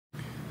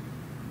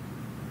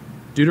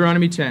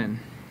Deuteronomy 10.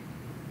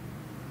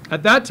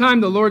 At that time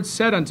the Lord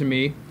said unto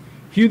me,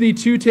 Hew thee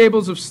 2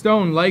 tables of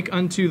stone like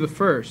unto the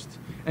first,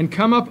 and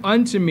come up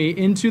unto me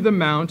into the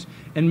mount,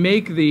 and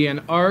make thee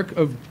an ark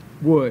of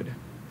wood.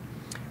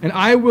 And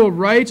I will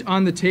write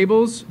on the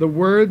tables the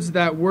words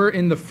that were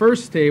in the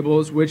first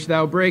tables which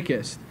thou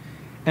breakest,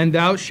 and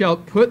thou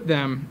shalt put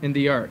them in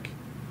the ark.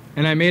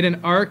 And I made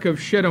an ark of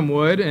shittim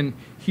wood, and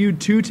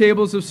hewed 2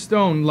 tables of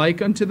stone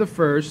like unto the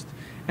first,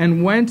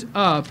 and went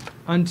up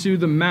unto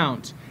the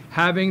mount,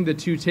 having the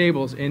 2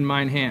 tables in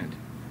mine hand.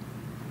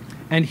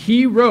 And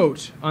he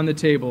wrote on the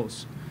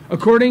tables,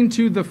 according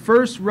to the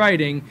first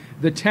writing,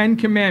 the 10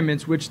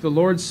 commandments which the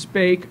Lord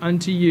spake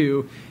unto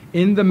you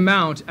in the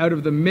mount out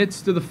of the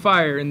midst of the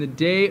fire in the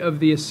day of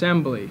the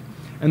assembly.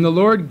 And the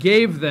Lord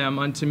gave them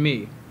unto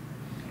me.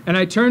 And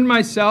I turned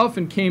myself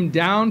and came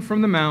down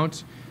from the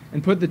mount,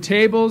 and put the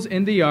tables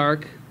in the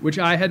ark which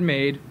I had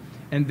made,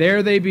 and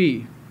there they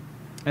be,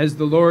 as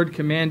the Lord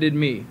commanded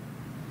me.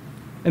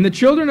 And the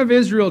children of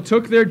Israel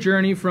took their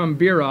journey from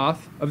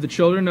Beeroth of the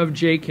children of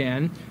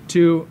Jachan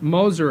to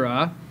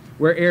Mosera,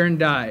 where Aaron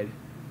died.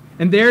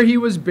 And there he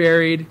was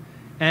buried,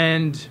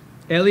 and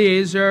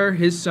Eleazar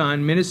his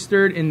son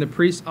ministered in the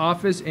priest's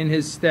office in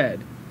his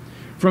stead.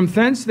 From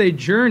thence they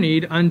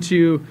journeyed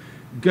unto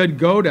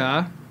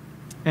Gudgoda,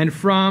 and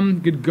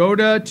from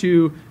Gudgoda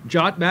to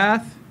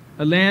Jotbath,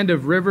 a land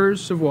of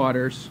rivers of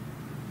waters.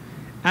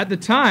 At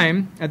that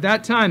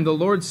time, the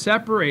Lord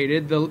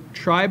separated the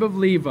tribe of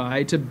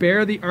Levi to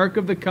bear the ark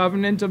of the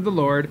covenant of the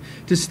Lord,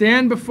 to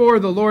stand before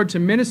the Lord to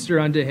minister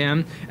unto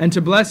him, and to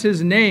bless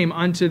his name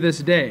unto this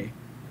day.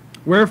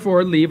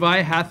 Wherefore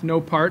Levi hath no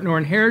part nor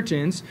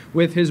inheritance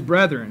with his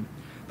brethren.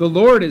 The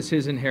Lord is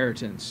his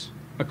inheritance,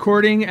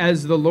 according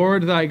as the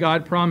Lord thy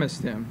God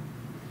promised him.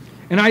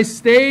 And I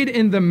stayed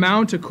in the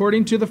mount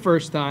according to the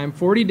first time,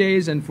 40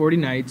 days and 40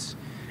 nights.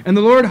 And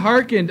the Lord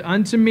hearkened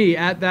unto me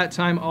at that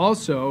time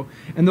also,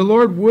 and the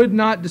Lord would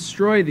not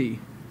destroy thee.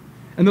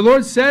 And the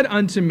Lord said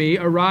unto me,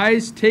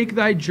 Arise, take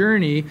thy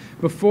journey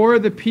before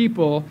the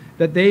people,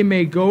 that they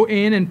may go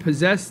in and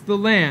possess the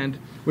land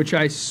which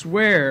I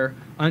swear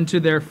unto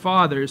their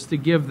fathers to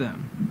give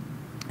them.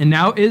 And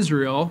now,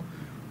 Israel,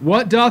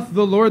 what doth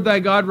the Lord thy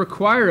God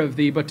require of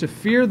thee, but to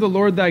fear the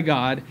Lord thy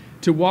God,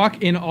 to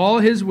walk in all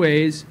his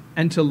ways,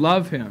 and to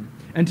love him,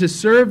 and to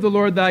serve the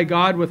Lord thy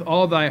God with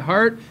all thy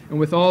heart and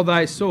with all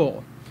thy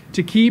soul,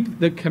 to keep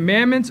the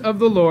commandments of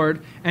the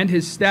Lord and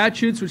his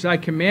statutes which I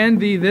command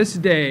thee this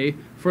day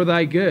for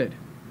thy good.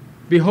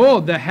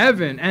 Behold, the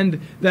heaven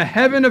and the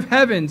heaven of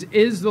heavens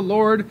is the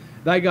Lord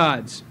thy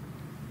God's,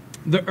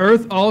 the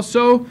earth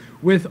also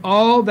with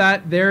all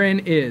that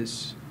therein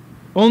is.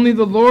 Only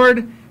the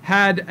Lord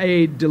had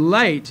a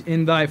delight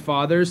in thy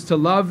fathers to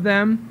love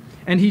them,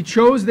 and he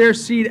chose their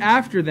seed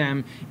after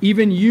them,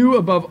 even you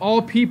above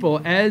all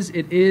people, as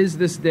it is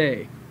this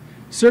day.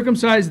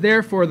 Circumcise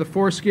therefore the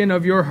foreskin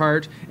of your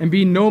heart, and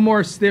be no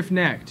more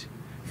stiff-necked.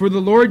 For the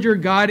Lord your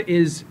God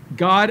is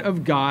God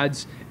of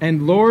gods,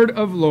 and Lord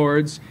of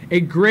lords,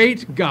 a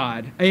great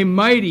God, a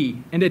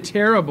mighty and a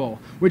terrible,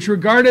 which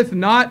regardeth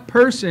not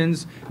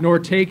persons, nor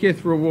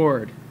taketh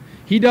reward.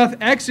 He doth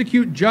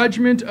execute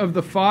judgment of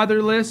the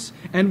fatherless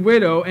and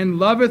widow, and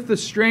loveth the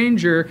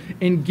stranger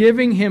in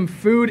giving him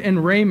food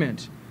and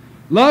raiment.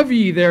 Love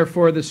ye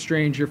therefore the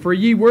stranger, for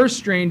ye were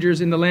strangers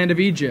in the land of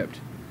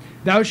Egypt.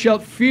 Thou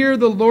shalt fear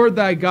the Lord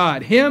thy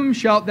God, him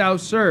shalt thou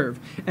serve,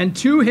 and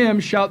to him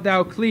shalt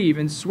thou cleave,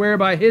 and swear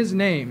by his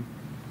name.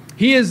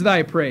 He is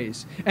thy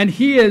praise, and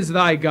he is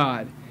thy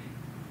God,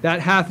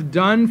 that hath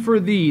done for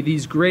thee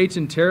these great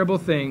and terrible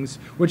things,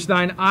 which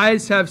thine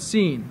eyes have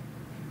seen.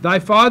 Thy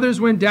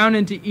fathers went down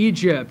into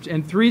Egypt,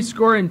 and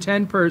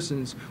 70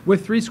 persons,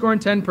 with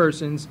 70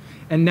 persons,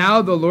 and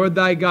now the Lord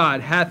thy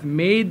God hath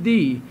made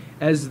thee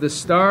as the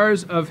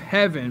stars of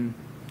heaven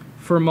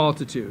for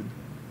multitude.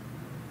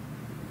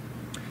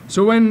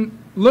 So when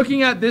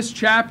looking at this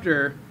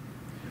chapter,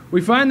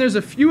 we find there's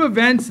a few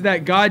events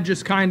that God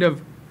just kind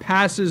of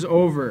passes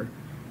over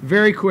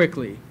very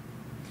quickly.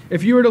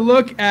 If you were to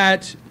look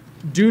at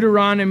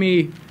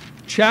Deuteronomy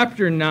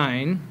chapter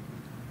 9,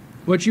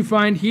 what you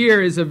find here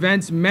is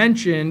events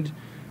mentioned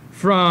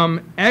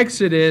from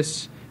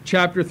Exodus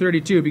chapter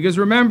 32. Because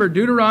remember,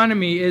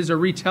 Deuteronomy is a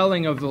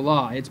retelling of the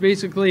law. It's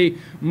basically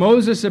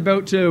Moses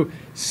about to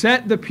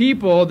set the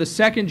people, the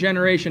second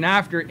generation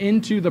after,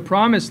 into the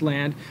promised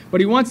land.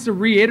 But he wants to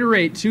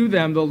reiterate to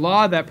them the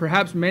law that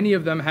perhaps many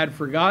of them had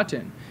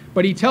forgotten.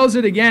 But he tells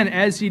it again,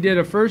 as he did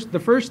the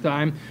first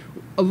time,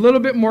 a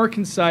little bit more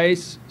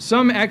concise,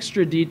 some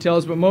extra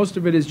details, but most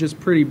of it is just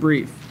pretty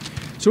brief.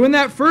 So in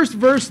that first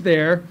verse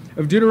there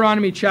of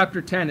Deuteronomy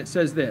chapter 10, it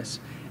says this,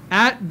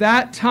 At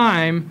that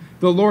time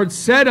the Lord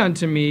said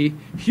unto me,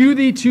 Hew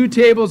thee 2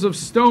 tables of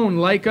stone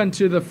like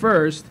unto the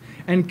first,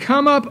 and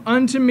come up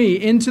unto me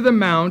into the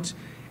mount,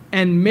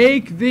 and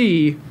make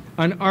thee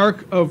an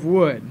ark of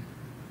wood.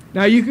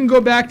 Now you can go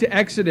back to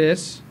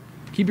Exodus,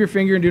 keep your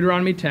finger in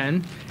Deuteronomy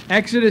 10,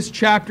 Exodus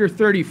chapter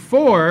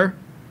 34,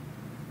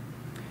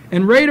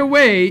 and right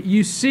away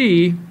you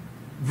see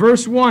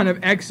verse 1 of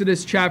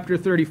Exodus chapter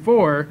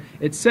 34,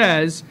 it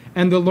says,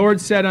 "And the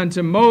Lord said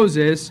unto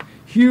Moses,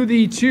 hew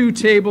thee 2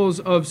 tables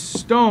of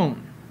stone."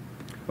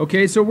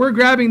 Okay, so we're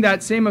grabbing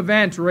that same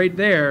event right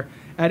there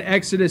at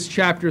Exodus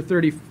chapter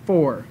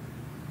 34.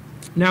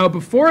 Now,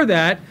 before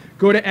that,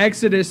 go to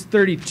Exodus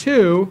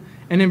 32,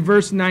 and in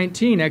verse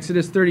 19,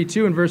 Exodus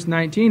 32 and verse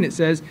 19, it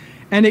says,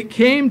 "And it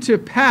came to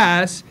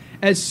pass,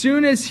 as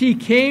soon as he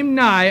came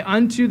nigh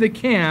unto the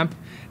camp,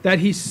 that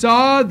he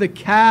saw the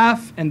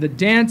calf and the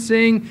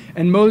dancing,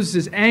 and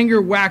Moses' anger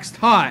waxed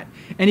hot.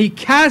 And he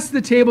cast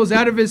the tables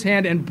out of his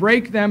hand and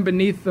brake them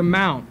beneath the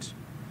mount.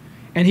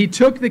 And he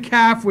took the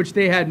calf which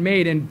they had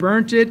made and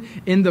burnt it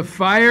in the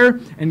fire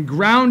and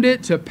ground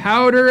it to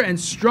powder and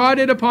strawed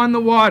it upon the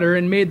water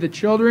and made the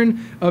children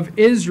of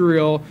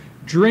Israel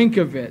drink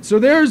of it." So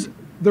there's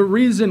the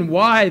reason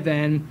why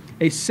then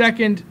a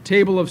second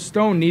table of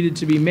stone needed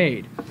to be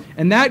made.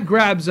 And that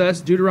grabs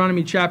us,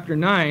 Deuteronomy chapter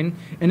 9,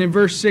 and in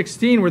verse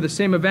 16, where the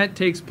same event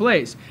takes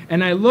place.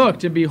 "And I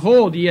looked, and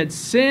behold, ye had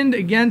sinned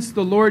against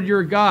the Lord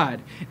your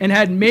God, and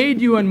had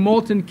made you a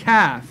molten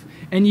calf,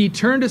 and ye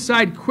turned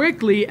aside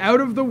quickly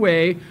out of the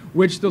way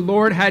which the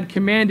Lord had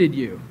commanded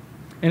you.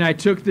 And I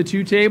took the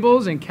 2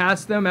 tables and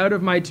cast them out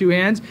of my 2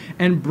 hands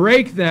and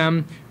brake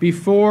them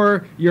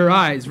before your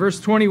eyes." Verse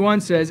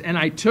 21 says, "And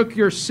I took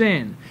your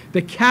sin,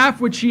 the calf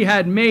which ye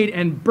had made,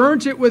 and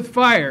burnt it with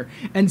fire,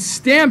 and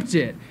stamped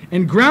it,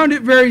 and ground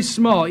it very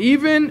small,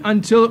 even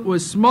until it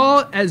was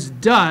small as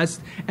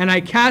dust, and I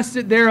cast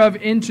it thereof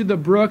into the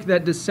brook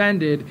that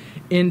descended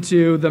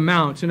into the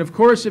mount." And of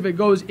course, if it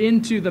goes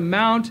into the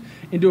mount,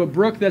 into a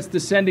brook that's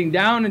descending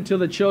down until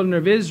the children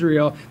of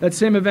Israel, that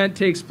same event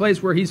takes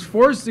place where he's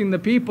forcing the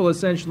people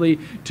essentially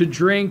to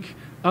drink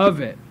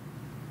of it.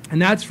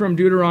 And that's from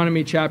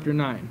Deuteronomy chapter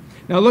 9.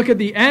 Now look at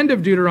the end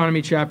of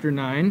Deuteronomy chapter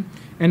 9,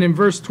 and in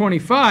verse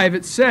 25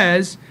 it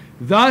says,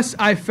 "Thus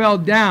I fell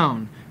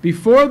down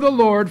before the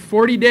Lord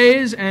 40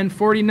 days and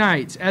 40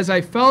 nights, as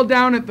I fell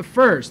down at the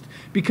first,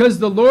 because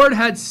the Lord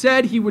had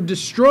said he would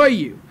destroy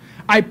you.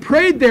 I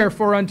prayed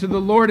therefore unto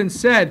the Lord and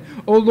said,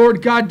 O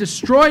Lord God,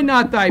 destroy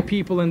not thy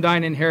people and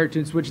thine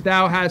inheritance, which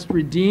thou hast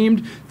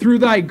redeemed through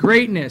thy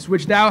greatness,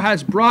 which thou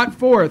hast brought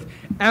forth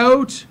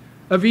out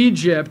of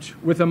Egypt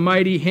with a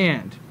mighty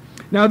hand."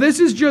 Now this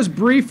is just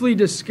briefly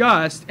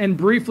discussed and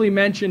briefly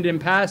mentioned in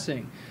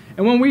passing.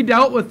 And when we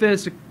dealt with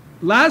this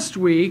last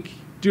week,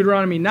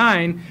 Deuteronomy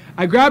 9,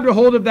 I grabbed a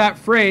hold of that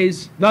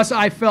phrase, "Thus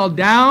I fell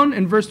down,"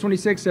 and verse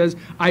 26 says,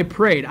 "I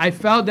prayed." I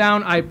fell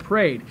down, I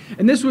prayed.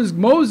 And this was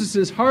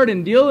Moses' heart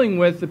in dealing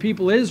with the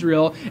people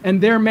Israel and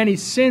their many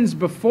sins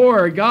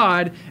before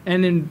God,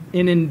 and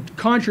in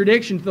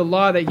contradiction to the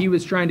law that he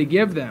was trying to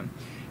give them.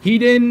 He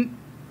didn't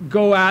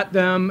go at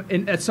them,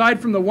 and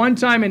aside from the one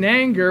time in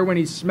anger when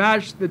he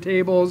smashed the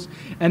tables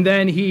and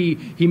then he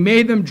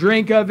made them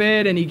drink of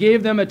it and he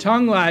gave them a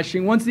tongue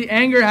lashing. Once the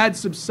anger had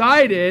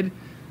subsided,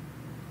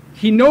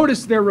 he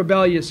noticed their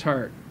rebellious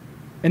heart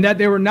and that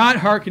they were not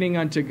hearkening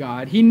unto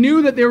God. He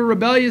knew that they were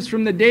rebellious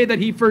from the day that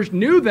he first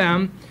knew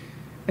them.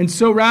 And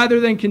so rather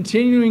than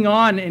continuing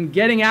on and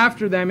getting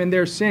after them in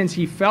their sins,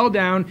 he fell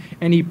down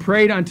and he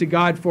prayed unto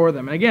God for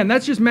them. And again,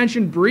 that's just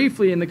mentioned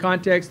briefly in the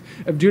context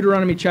of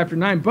Deuteronomy chapter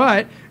 9.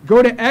 But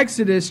go to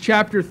Exodus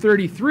chapter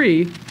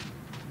 33,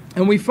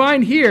 and we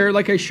find here,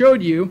 like I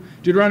showed you,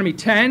 Deuteronomy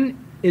 10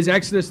 is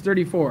Exodus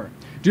 34.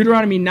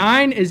 Deuteronomy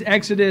 9 is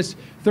Exodus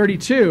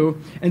 32.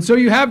 And so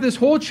you have this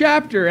whole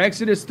chapter,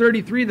 Exodus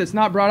 33, that's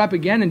not brought up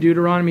again in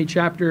Deuteronomy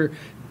chapter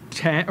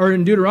 10, or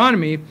in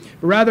Deuteronomy,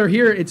 but rather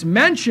here it's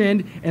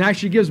mentioned and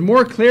actually gives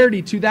more clarity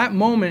to that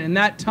moment and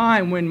that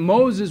time when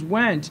Moses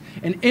went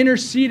and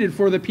interceded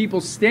for the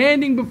people,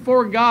 standing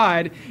before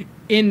God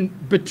in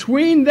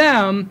between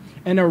them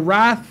and a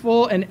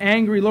wrathful and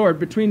angry Lord,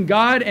 between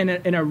God and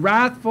a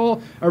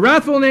wrathful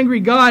and angry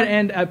God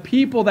and a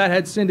people that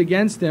had sinned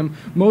against him.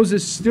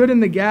 Moses stood in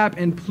the gap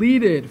and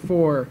pleaded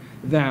for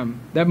them,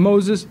 that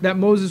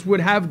Moses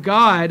would have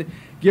God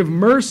give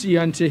mercy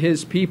unto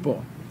his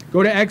people.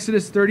 Go to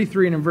Exodus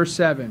 33 and in verse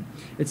 7.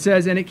 It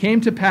says, "And it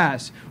came to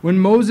pass, when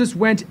Moses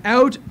went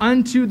out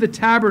unto the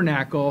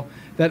tabernacle,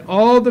 that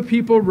all the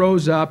people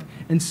rose up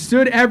and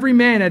stood every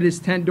man at his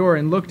tent door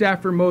and looked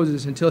after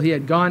Moses until he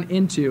had gone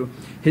into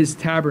his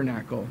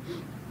tabernacle."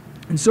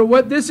 And so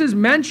what this is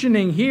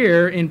mentioning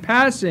here in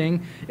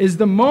passing is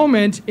the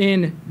moment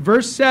in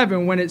verse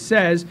 7 when it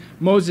says,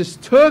 Moses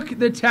took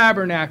the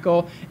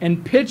tabernacle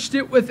and pitched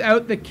it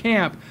without the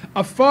camp,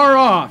 afar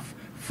off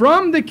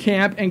from the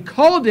camp, and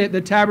called it the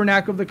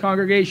tabernacle of the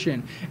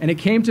congregation. And it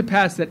came to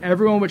pass that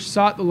everyone which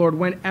sought the Lord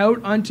went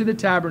out unto the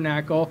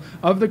tabernacle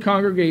of the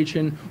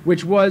congregation,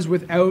 which was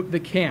without the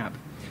camp.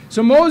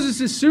 So Moses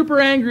is super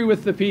angry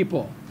with the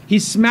people. He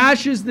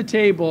smashes the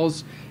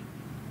tables.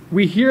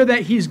 We hear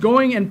that he's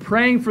going and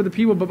praying for the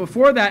people, but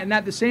before that, and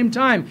at the same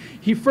time,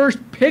 he first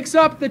picks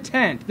up the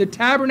tent, the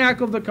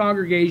tabernacle of the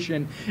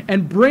congregation,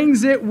 and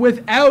brings it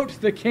without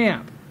the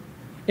camp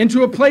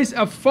into a place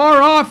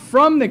afar off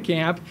from the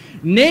camp,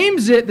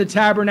 names it the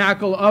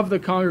tabernacle of the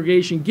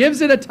congregation, gives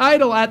it a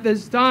title at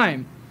this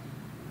time.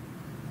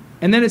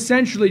 and then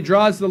essentially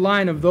draws the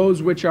line of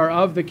those which are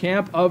of the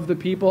camp, of the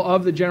people,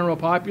 of the general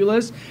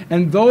populace,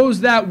 and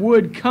those that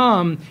would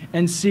come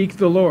and seek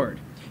the Lord.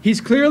 He's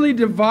clearly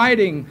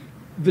dividing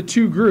the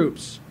two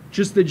groups,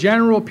 just the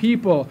general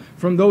people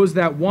from those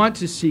that want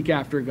to seek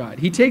after God.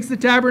 He takes the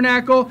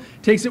tabernacle,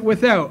 takes it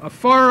without,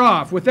 afar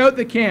off, without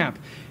the camp,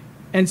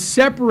 and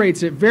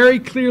separates it very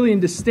clearly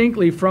and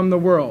distinctly from the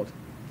world,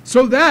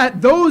 so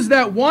that those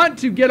that want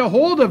to get a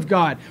hold of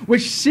God,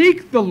 which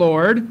seek the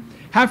Lord,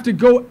 have to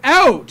go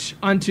out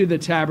unto the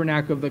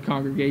tabernacle of the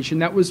congregation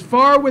that was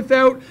far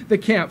without the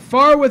camp,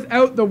 far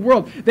without the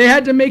world. They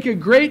had to make a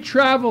great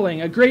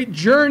traveling, a great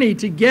journey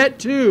to get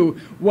to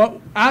what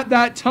at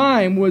that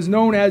time was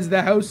known as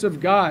the house of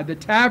God, the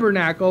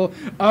tabernacle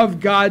of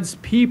God's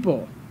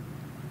people.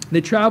 They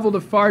traveled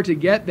afar to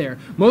get there.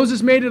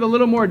 Moses made it a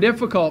little more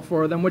difficult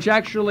for them, which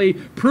actually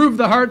proved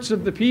the hearts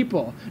of the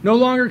people. No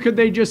longer could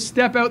they just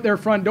step out their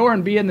front door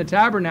and be in the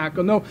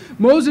tabernacle. No,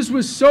 Moses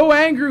was so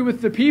angry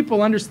with the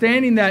people,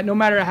 understanding that no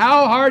matter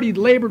how hard he'd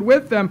labored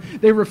with them,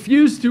 they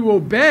refused to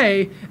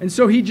obey, and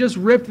so he just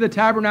ripped the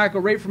tabernacle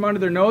right from under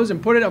their nose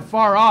and put it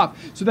afar off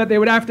so that they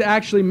would have to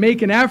actually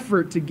make an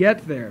effort to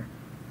get there.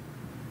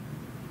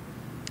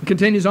 It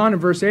continues on in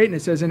verse 8, and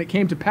it says, "And it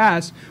came to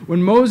pass,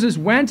 when Moses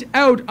went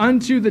out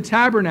unto the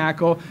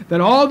tabernacle, that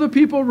all the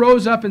people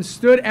rose up and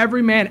stood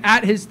every man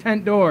at his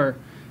tent door,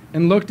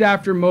 and looked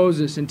after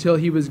Moses until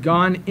he was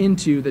gone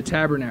into the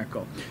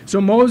tabernacle." So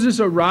Moses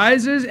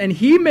arises, and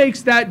he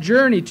makes that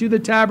journey to the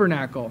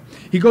tabernacle.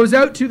 He goes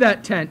out to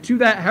that tent, to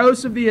that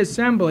house of the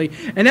assembly,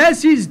 and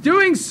as he's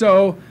doing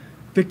so,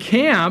 the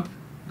camp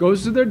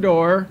goes to their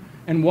door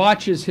and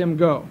watches him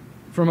go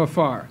from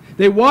afar.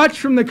 They watch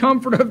from the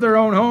comfort of their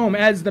own home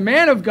as the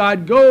man of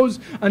God goes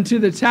unto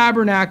the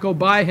tabernacle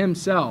by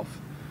himself.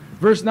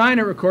 Verse 9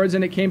 it records,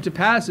 "And it came to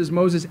pass as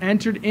Moses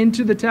entered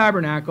into the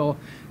tabernacle,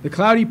 the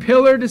cloudy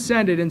pillar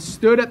descended and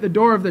stood at the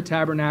door of the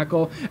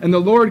tabernacle, and the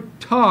Lord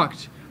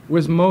talked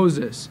with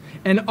Moses.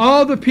 And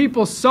all the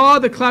people saw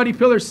the cloudy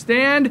pillar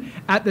stand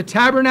at the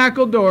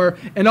tabernacle door,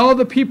 and all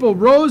the people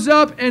rose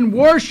up and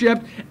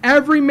worshipped,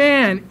 every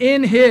man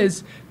in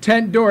his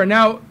tent door."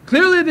 Now,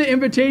 clearly the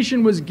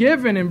invitation was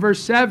given in verse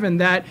 7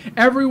 that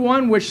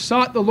everyone which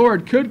sought the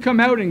Lord could come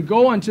out and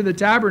go unto the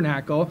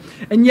tabernacle.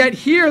 And yet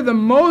here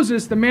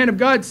Moses, the man of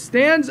God,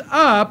 stands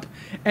up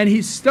and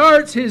he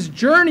starts his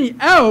journey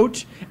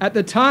out at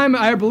the time,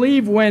 I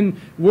believe, when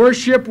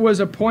worship was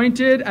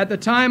appointed, at the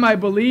time, I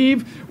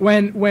believe,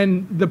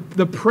 when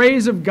the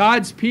praise of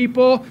God's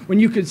people,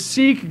 when you could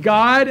seek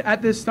God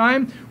at this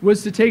time,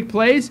 was to take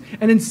place.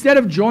 And instead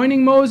of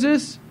joining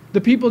Moses,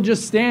 the people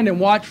just stand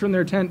and watch from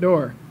their tent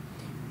door.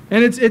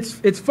 And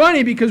it's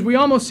funny because we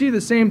almost see the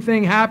same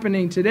thing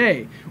happening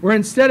today, where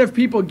instead of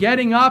people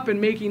getting up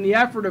and making the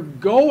effort of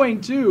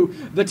going to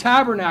the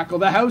tabernacle,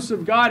 the house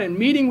of God, and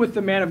meeting with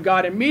the man of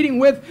God and meeting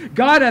with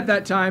God at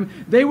that time,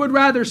 they would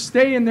rather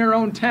stay in their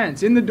own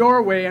tents, in the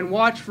doorway, and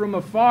watch from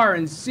afar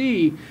and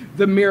see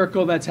the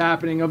miracle that's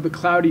happening of the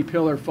cloudy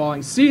pillar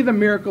falling, see the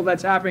miracle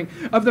that's happening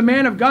of the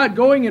man of God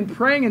going and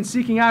praying and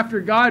seeking after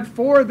God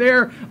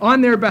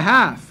on their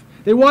behalf.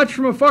 They watch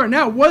from afar.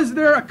 Now, was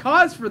there a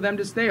cause for them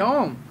to stay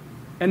home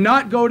and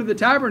not go to the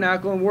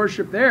tabernacle and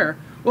worship there?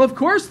 Well, of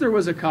course there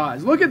was a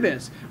cause. Look at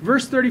this.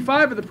 Verse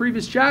 35 of the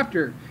previous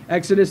chapter.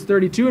 Exodus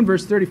 32 and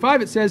verse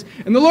 35, it says,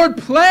 "And the Lord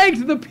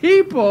plagued the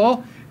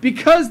people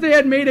because they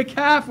had made a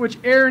calf which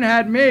Aaron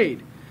had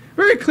made."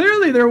 Very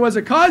clearly there was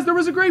a cause. There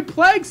was a great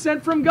plague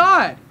sent from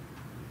God.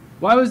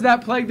 Why was that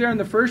plague there in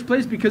the first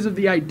place? Because of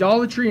the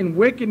idolatry and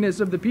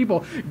wickedness of the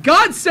people.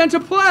 God sent a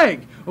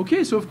plague.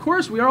 Okay, so of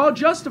course we are all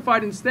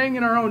justified in staying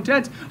in our own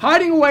tents,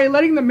 hiding away,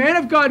 letting the man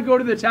of God go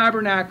to the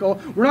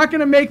tabernacle. We're not going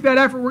to make that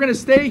effort. We're going to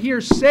stay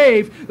here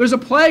safe. There's a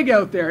plague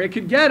out there. It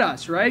could get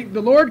us, right?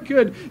 The Lord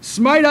could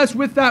smite us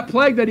with that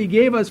plague that he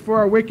gave us for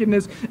our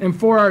wickedness and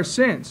for our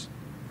sins.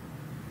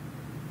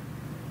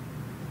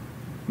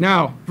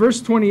 Now, verse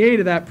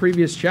 28 of that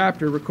previous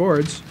chapter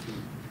records,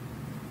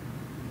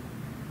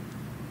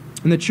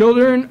 "And the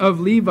children of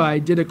Levi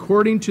did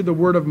according to the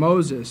word of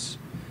Moses.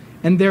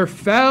 And there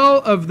fell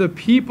of the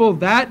people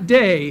that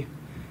day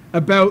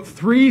about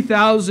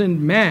 3,000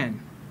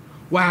 men."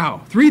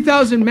 Wow,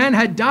 3,000 men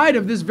had died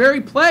of this very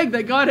plague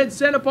that God had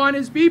sent upon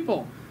his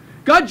people.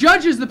 God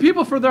judges the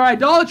people for their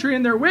idolatry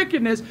and their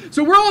wickedness,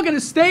 so we're all going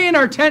to stay in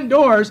our tent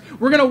doors.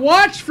 We're going to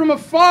watch from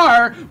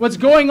afar what's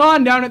going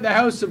on down at the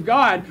house of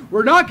God.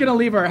 We're not going to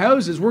leave our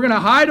houses. We're going to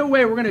hide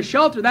away. We're going to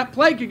shelter. That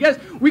plague could get us.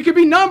 We could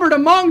be numbered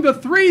among the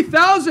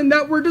 3,000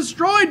 that were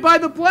destroyed by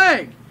the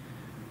plague.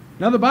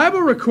 Now the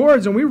Bible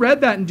records, and we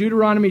read that in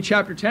Deuteronomy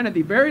chapter 10, at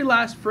the very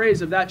last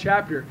phrase of that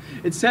chapter,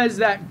 it says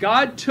that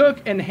God took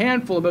a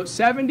handful, about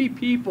 70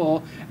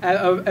 people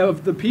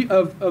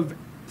of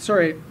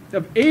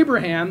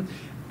Abraham,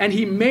 and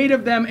he made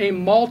of them a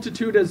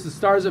multitude as the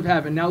stars of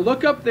heaven. Now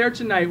look up there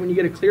tonight when you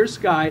get a clear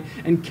sky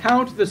and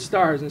count the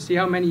stars and see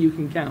how many you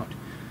can count.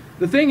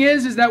 The thing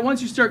is that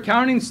once you start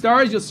counting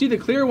stars, you'll see the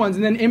clear ones,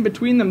 and then in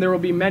between them there will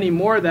be many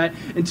more that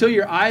until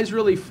your eyes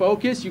really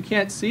focus, you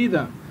can't see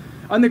them.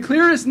 On the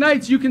clearest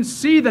nights, you can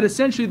see that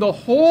essentially the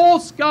whole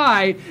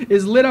sky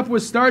is lit up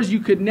with stars. You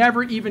could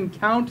never even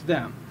count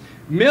them.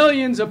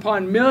 Millions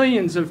upon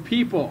millions of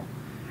people.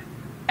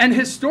 And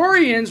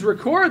historians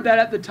record that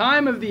at the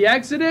time of the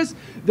Exodus,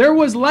 there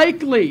was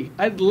likely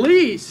at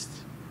least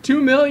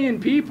 2 million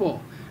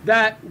people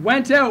that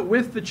went out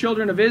with the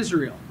children of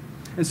Israel.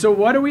 And so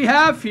what do we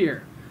have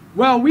here?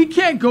 Well, we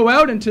can't go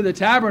out into the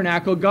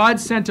tabernacle. God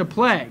sent a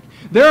plague.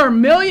 There are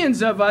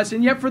millions of us,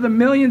 and yet for the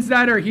millions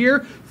that are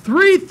here,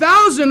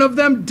 3,000 of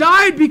them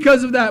died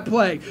because of that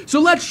plague. So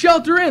let's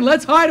shelter in.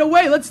 Let's hide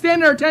away. Let's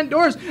stand in our tent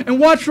doors and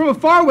watch from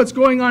afar what's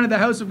going on in the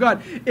house of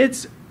God.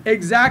 It's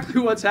exactly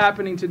what's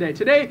happening today.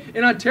 Today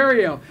in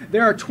Ontario,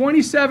 there are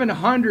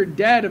 2,700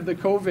 dead of the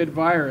COVID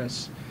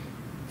virus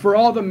for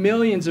all the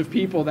millions of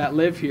people that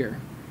live here.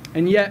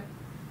 And yet,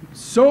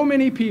 so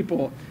many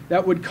people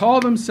that would call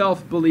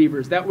themselves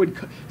believers, that would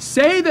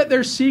say that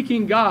they're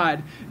seeking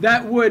God,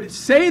 that would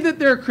say that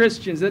they're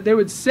Christians, that they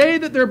would say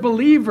that they're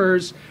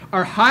believers,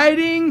 are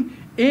hiding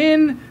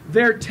in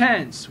their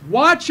tents,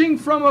 watching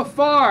from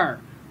afar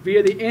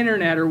via the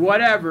internet or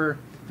whatever,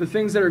 the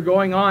things that are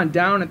going on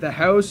down at the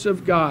house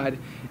of God,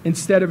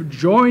 instead of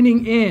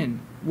joining in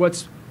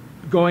what's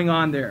going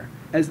on there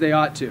as they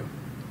ought to.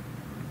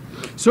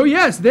 So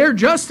yes, they're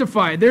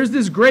justified. There's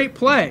this great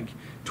plague.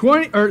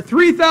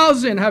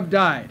 3,000 have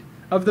died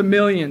of the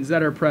millions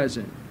that are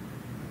present.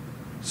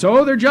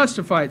 So they're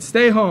justified.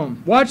 Stay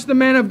home. Watch the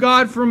man of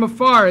God from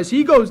afar as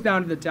he goes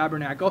down to the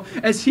tabernacle,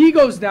 as he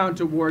goes down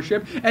to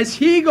worship, as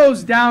he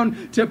goes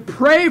down to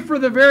pray for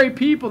the very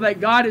people that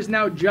God is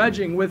now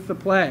judging with the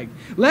plague.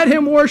 Let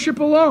him worship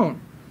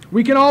alone.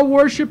 We can all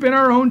worship in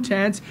our own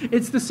tents.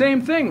 It's the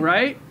same thing,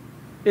 right?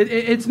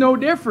 It's no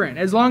different.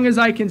 As long as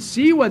I can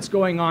see what's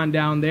going on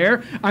down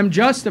there, I'm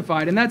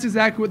justified. And that's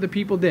exactly what the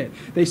people did.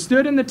 They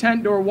stood in the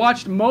tent door,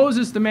 watched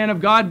Moses, the man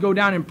of God, go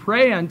down and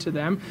pray unto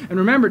them. And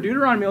remember,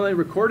 Deuteronomy only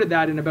recorded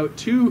that in about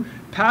two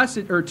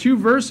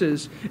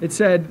verses. It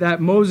said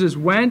that Moses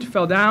went,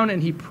 fell down,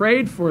 and he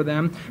prayed for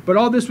them. But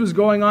all this was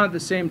going on at the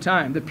same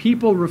time. The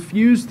people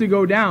refused to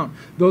go down,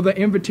 though the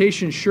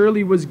invitation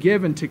surely was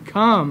given to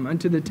come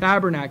unto the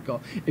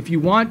tabernacle. If you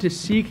want to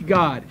seek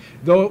God,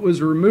 though it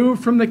was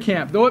removed from the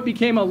camp, though it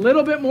became a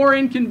little bit more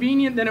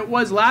inconvenient than it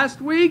was last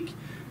week,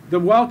 the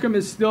welcome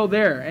is still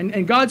there.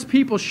 And God's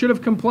people should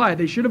have complied.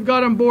 They should have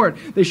got on board.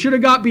 They should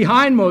have got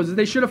behind Moses.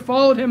 They should have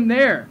followed him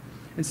there.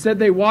 Instead,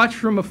 they watched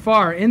from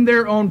afar in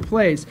their own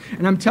place.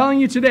 And I'm telling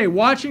you today,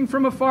 watching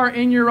from afar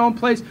in your own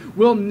place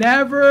will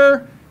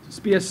never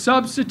be a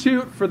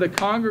substitute for the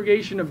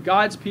congregation of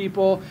God's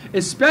people.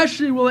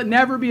 Especially will it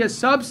never be a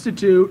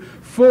substitute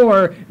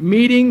for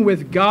meeting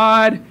with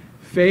God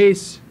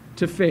face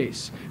to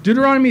face.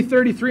 Deuteronomy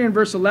 33 and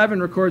verse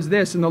 11 records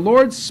this, "And the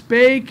Lord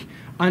spake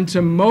unto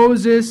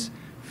Moses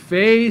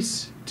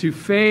face to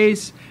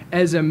face,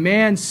 as a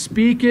man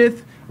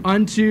speaketh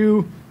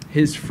unto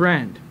his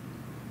friend."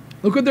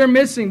 Look what they're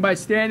missing by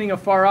standing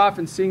afar off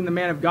and seeing the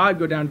man of God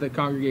go down to the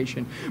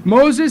congregation.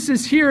 Moses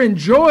is here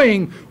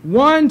enjoying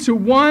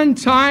one-to-one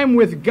time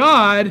with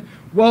God,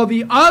 while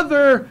the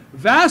other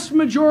vast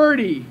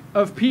majority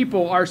of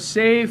people are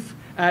safe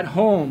at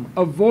home,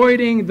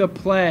 avoiding the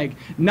plague,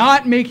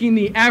 not making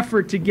the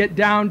effort to get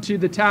down to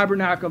the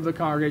tabernacle of the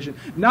congregation,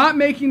 not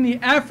making the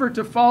effort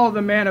to follow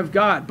the man of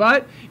God.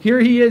 But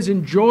here he is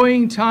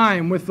enjoying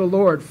time with the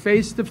Lord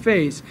face to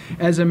face,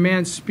 as a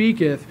man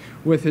speaketh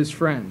with his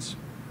friends.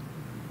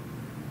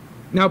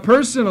 Now,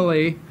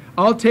 personally,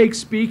 I'll take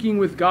speaking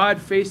with God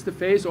face to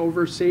face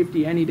over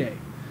safety any day.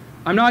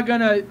 I'm not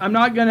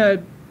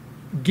gonna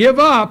give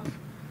up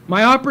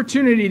my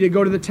opportunity to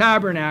go to the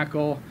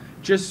tabernacle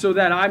just so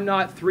that I'm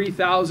not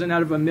 3,000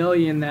 out of a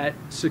million that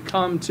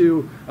succumb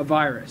to a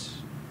virus.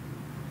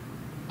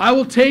 I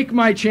will take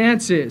my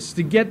chances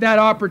to get that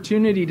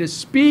opportunity to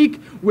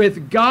speak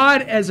with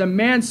God as a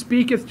man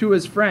speaketh to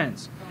his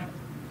friends.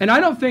 And I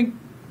don't think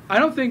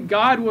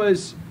God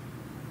was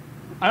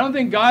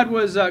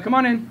come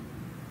on in.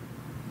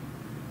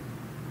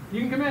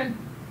 You can come in.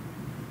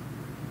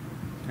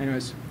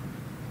 Anyways,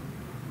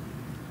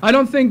 I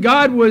don't think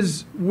God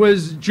was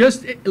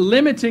just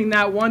limiting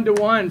that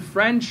one-to-one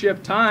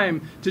friendship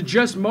time to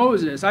just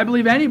Moses. I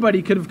believe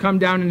anybody could have come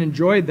down and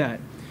enjoyed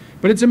that.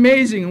 But it's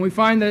amazing, and we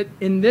find that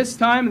in this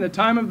time, in the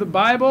time of the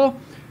Bible,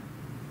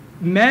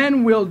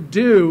 men will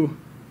give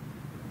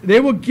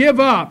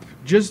up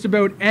just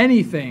about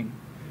anything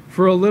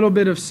for a little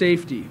bit of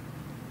safety.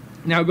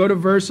 Now go to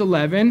verse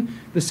 11,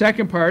 the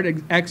second part,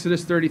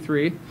 Exodus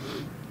 33.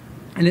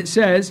 And it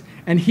says,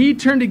 "And he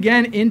turned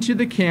again into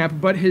the camp,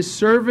 but his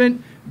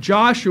servant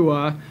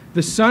Joshua,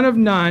 the son of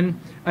Nun,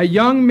 a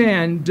young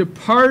man,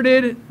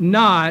 departed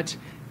not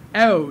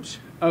out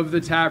of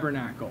the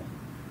tabernacle."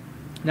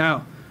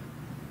 Now,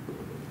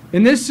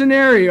 in this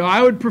scenario,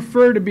 I would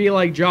prefer to be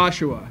like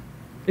Joshua.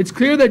 It's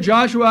clear that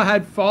Joshua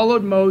had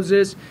followed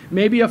Moses,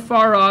 maybe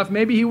afar off.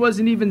 Maybe he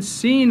wasn't even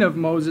seen of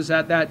Moses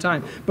at that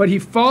time. But he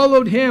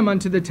followed him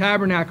unto the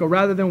tabernacle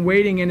rather than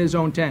waiting in his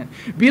own tent.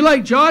 Be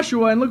like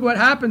Joshua, and look what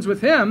happens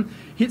with him.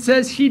 It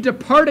says he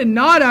departed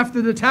not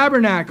after the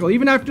tabernacle.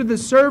 Even after the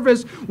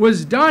service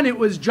was done, it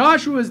was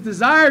Joshua's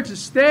desire to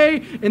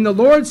stay in the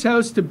Lord's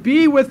house, to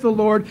be with the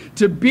Lord,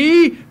 to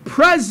be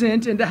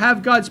present, and to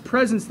have God's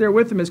presence there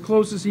with him as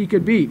close as he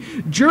could be.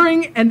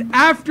 During and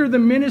after the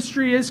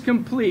ministry is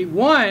complete,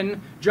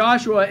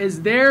 Joshua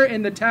is there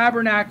in the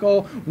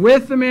tabernacle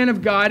with the man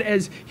of God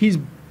as he's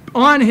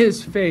on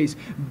his face,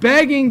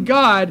 begging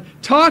God,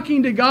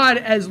 talking to God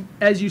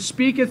as you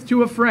speaketh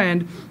to a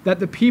friend, that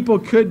the people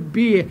could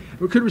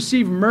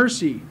receive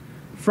mercy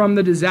from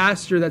the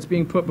disaster that's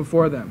being put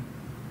before them.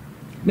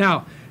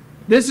 Now,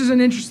 this is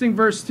an interesting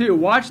verse too.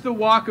 Watch the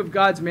walk of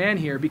God's man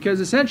here, because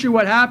essentially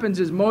what happens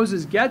is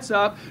Moses gets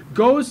up,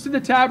 goes to the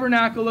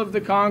tabernacle of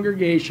the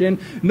congregation.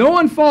 No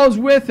one follows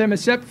with him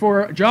except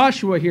for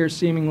Joshua here,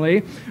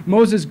 seemingly.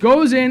 Moses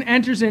goes in,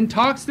 enters in,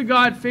 talks to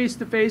God face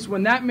to face.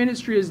 When that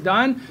ministry is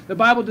done, the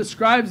Bible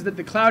describes that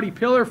the cloudy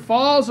pillar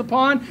falls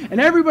upon,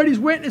 and everybody's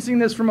witnessing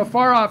this from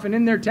afar off and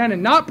in their tent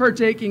and not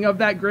partaking of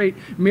that great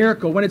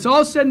miracle. When it's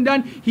all said and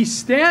done, he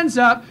stands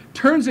up,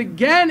 turns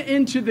again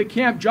into the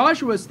camp.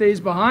 Joshua stays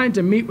behind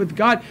to meet with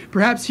God.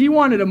 Perhaps he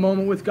wanted a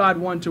moment with God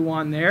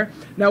one-to-one there.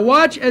 Now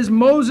watch as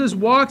Moses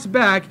walks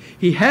back.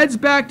 He heads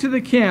back to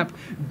the camp.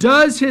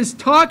 Does his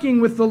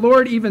talking with the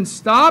Lord even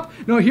stop?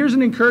 No, here's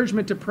an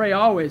encouragement to pray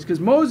always, because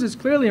Moses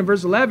clearly in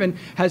verse 11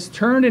 has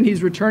turned and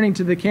he's returning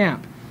to the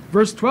camp.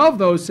 Verse 12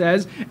 though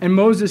says, and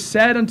Moses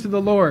said unto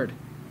the Lord,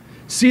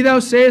 see, thou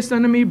sayest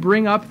unto me,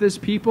 bring up this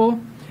people,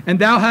 and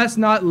thou hast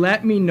not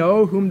let me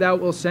know whom thou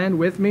wilt send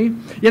with me.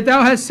 Yet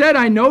thou hast said,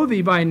 I know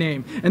thee by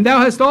name, and thou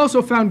hast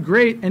also found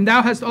grace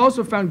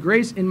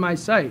in my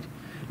sight.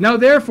 Now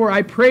therefore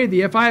I pray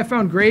thee, if I have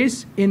found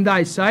grace in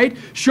thy sight,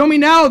 show me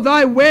now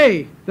thy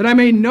way, that I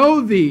may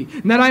know thee,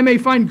 and that I may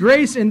find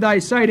grace in thy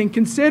sight, and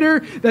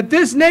consider that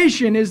this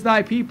nation is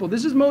thy people.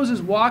 This is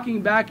Moses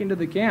walking back into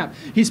the camp.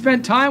 He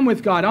spent time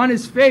with God on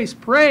his face,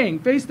 praying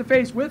face to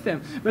face with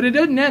him. But it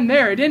didn't end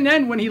there. It didn't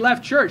end when he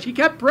left church. He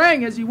kept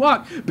praying as he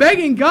walked,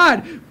 begging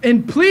God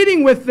and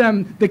pleading with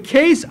them the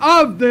case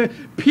of the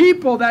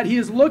people that he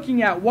is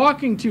looking at,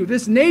 walking to.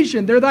 This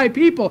nation, they're thy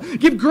people.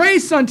 Give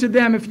grace unto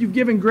them if you've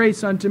given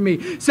grace unto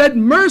me.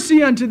 Send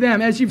mercy unto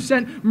them as you've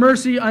sent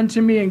mercy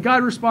unto me. And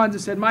God responds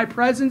and said, my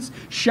presence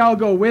shall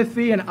go with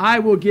thee, and I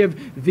will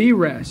give thee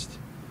rest.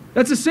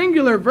 That's a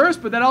singular verse,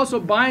 but that also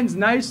binds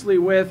nicely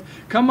with,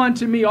 come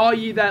unto me, all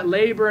ye that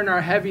labor and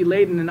are heavy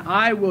laden, and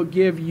I will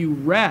give you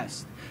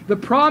rest. The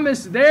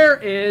promise there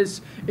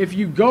is, if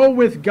you go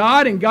with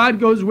God and God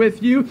goes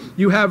with you,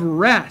 you have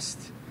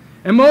rest.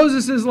 And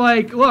Moses is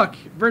like, look,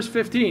 verse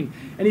 15,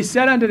 and he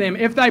said unto them,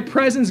 if thy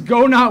presence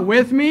go not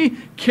with me,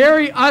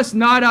 carry us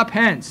not up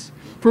hence.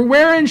 For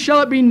wherein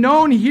shall it be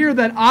known here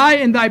that I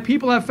and thy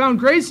people have found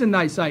grace in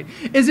thy sight?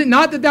 Is it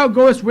not that thou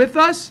goest with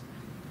us?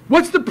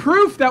 What's the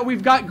proof that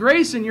we've got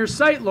grace in your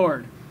sight,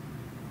 Lord?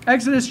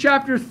 Exodus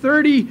chapter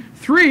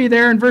 33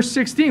 there in verse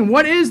 16.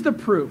 What is the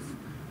proof?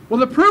 Well,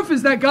 the proof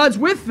is that God's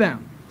with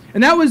them.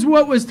 And that was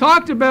what was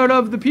talked about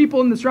of the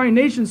people in the surrounding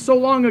nations so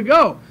long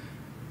ago.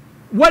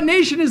 What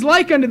nation is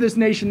like unto this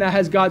nation that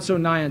has God so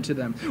nigh unto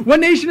them? What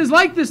nation is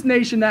like this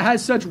nation that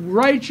has such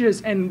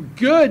righteous and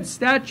good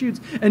statutes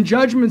and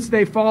judgments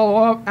they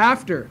follow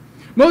after?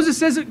 Moses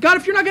says, God,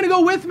 if you're not going to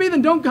go with me,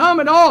 then don't come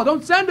at all.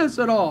 Don't send us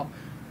at all.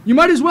 You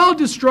might as well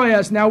destroy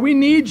us now. We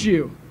need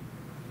you.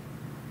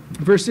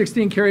 Verse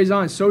 16 carries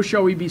on, so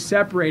shall we be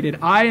separated,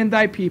 I and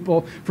thy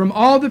people, from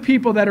all the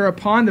people that are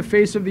upon the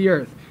face of the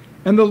earth.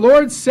 And the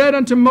Lord said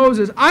unto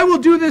Moses, I will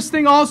do this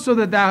thing also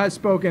that thou hast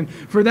spoken,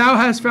 for thou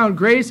hast found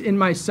grace in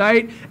my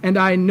sight, and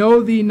I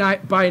know thee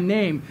by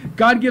name.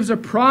 God gives a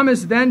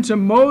promise then to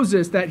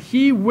Moses that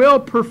he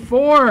will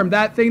perform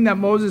that thing that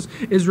Moses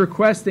is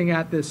requesting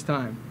at this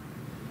time.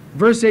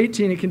 Verse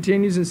 18, it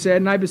continues and said,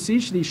 and I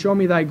beseech thee, show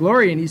me thy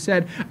glory. And he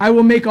said, I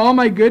will make all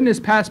my goodness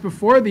pass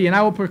before thee, and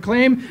I will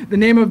proclaim the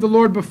name of the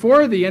Lord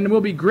before thee, and will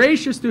be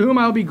gracious to whom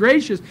I will be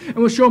gracious, and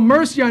will show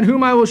mercy on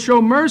whom I will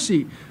show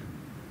mercy.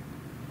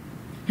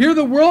 Here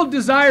the world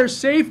desires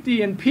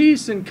safety and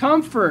peace and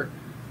comfort.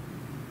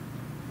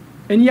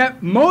 And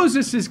yet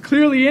Moses is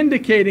clearly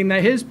indicating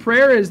that his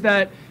prayer is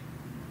that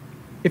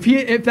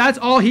if that's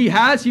all he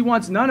has, he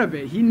wants none of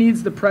it. He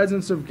needs the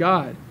presence of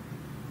God.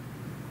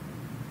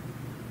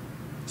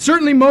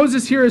 Certainly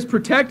Moses here is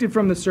protected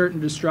from the certain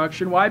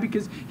destruction. Why?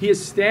 Because he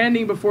is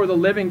standing before the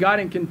living God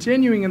and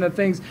continuing in the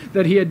things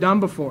that he had done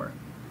before.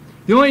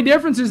 The only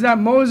difference is that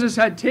Moses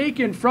had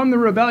taken from the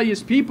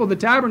rebellious people the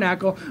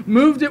tabernacle,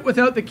 moved it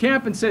without the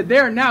camp, and said,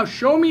 there, now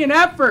show me an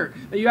effort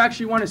that you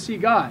actually want to see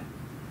God.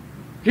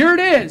 Here it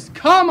is.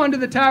 Come unto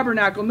the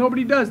tabernacle.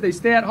 Nobody does. They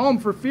stay at home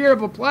for fear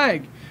of a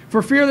plague,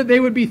 for fear that they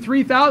would be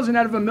 3,000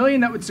 out of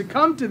 1,000,000 that would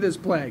succumb to this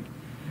plague.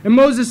 And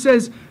Moses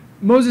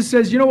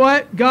says, you know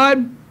what,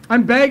 God,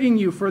 I'm begging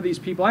you for these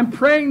people. I'm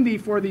praying thee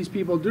for these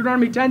people.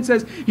 Deuteronomy 10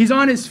 says he's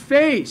on his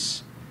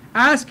face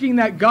asking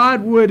that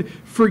God would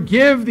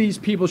forgive these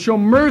people, show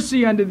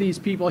mercy unto these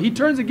people. He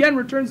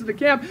returns to the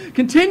camp,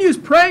 continues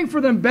praying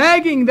for them,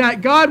 begging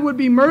that God would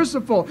be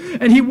merciful.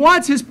 And he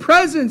wants his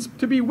presence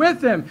to be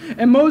with him.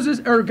 And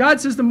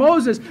God says to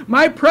Moses,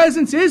 my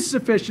presence is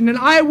sufficient and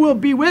I will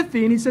be with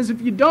thee. And he says,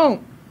 if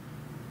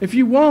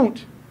you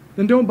won't,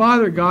 then don't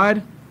bother,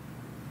 God.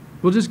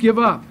 We'll just give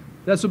up.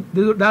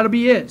 That'll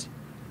be it.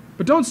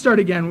 But don't start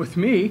again with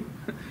me,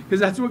 because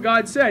that's what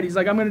God said. He's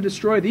like, I'm going to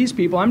destroy these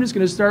people. I'm just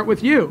going to start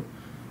with you.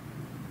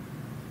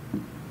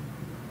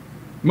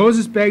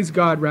 Moses begs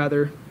God,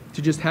 rather,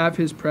 to just have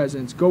his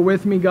presence. Go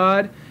with me,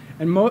 God.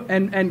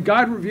 And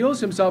God reveals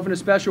himself in a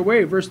special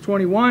way. Verse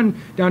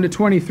 21 down to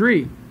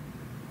 23.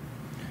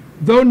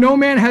 Though no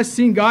man has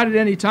seen God at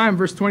any time,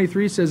 verse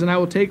 23 says, and I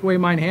will take away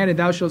mine hand, and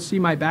thou shalt see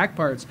my back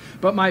parts,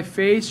 but my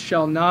face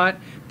shall not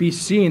be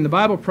seen. The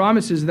Bible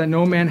promises that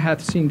no man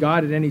hath seen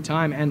God at any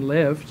time and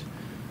lived.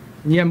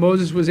 And yet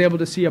Moses was able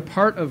to see a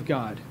part of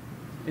God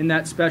in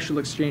that special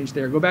exchange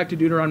there. Go back to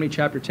Deuteronomy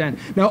chapter 10.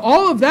 Now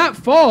all of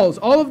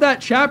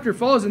that chapter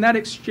falls in that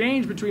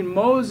exchange between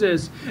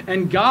Moses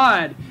and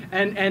God,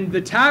 and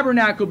the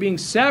tabernacle being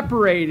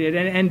separated,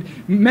 and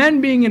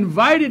men being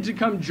invited to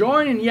come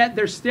join, and yet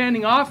they're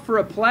standing off for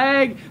a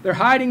plague. They're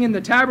hiding in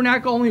the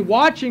tabernacle,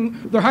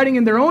 they're hiding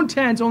in their own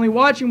tents, only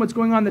watching what's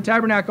going on in the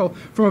tabernacle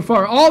from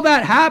afar. All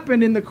that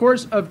happened in the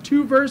course of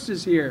 2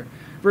 verses here.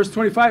 Verse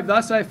 25,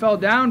 thus I fell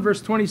down.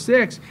 Verse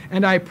 26,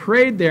 and I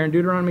prayed there in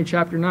Deuteronomy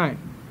chapter 9.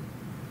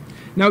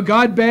 Now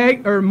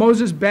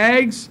Moses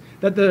begs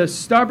that the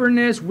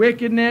stubbornness,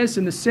 wickedness,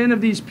 and the sin of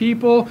these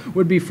people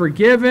would be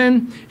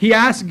forgiven. He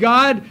asks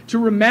God to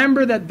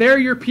remember that they're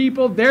your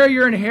people, they're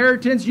your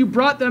inheritance. You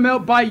brought them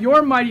out by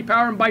your mighty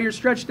power and by your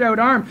stretched out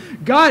arm.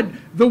 God,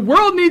 the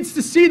world needs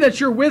to see that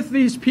you're with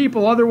these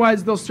people,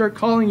 otherwise they'll start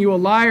calling you a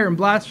liar and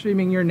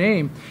blaspheming your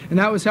name. And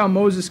that was how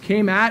Moses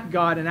came at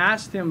God and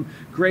asked him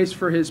grace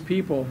for his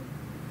people.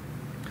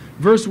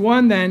 Verse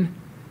 1 then,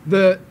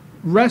 the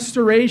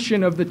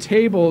restoration of the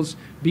tables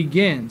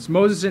begins.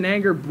 Moses in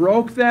anger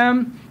broke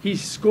them. He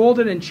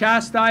scolded and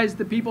chastised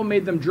the people,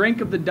 made them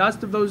drink of the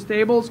dust of those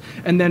tables,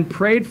 and then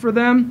prayed for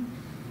them.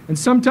 And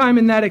sometime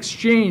in that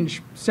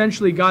exchange,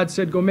 essentially God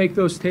said, go make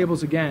those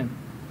tables again.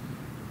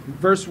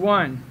 Verse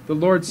 1, the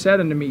Lord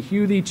said unto me,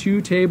 hew thee 2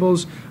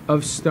 tables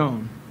of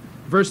stone.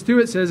 Verse 2,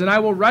 it says, and I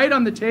will write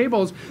on the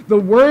tables the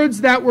words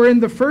that were in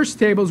the first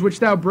tables which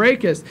thou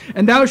breakest,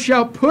 and thou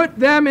shalt put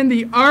them in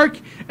the ark.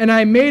 And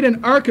I made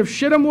an ark of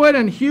shittim wood,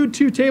 and hewed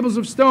 2 tables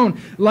of stone,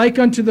 like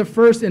unto the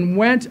first, and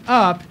went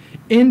up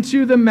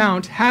into the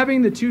mount,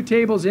 having the 2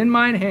 tables in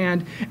mine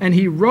hand. And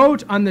he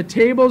wrote on the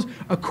tables,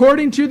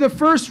 according to the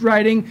first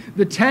writing,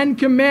 the 10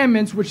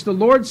 commandments which the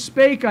Lord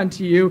spake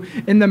unto you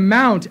in the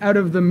mount out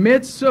of the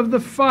midst of the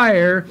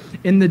fire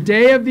in the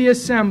day of the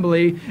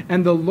assembly,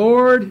 and the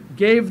Lord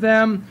gave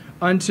them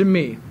unto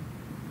me.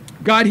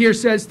 God here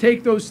says,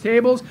 take those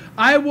tables,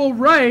 I will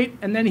write,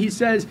 and then he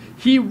says,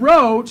 he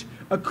wrote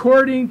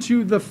according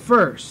to the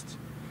first.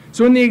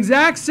 So in the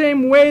exact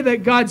same way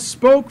that God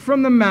spoke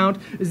from the mount,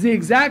 is the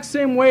exact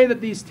same way that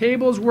these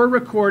tables were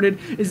recorded,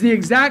 is the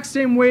exact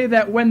same way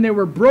that when they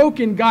were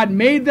broken, God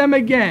made them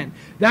again.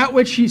 That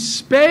which he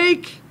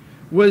spake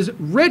was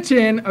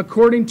written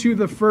according to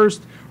the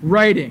first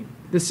writing.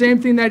 The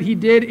same thing that he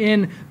did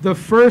in the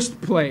first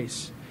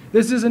place.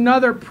 This is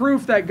another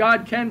proof that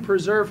God can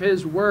preserve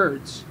his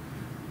words.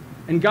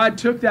 And God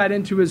took that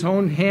into his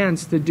own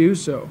hands to do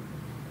so.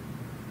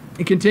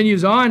 It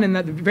continues on, and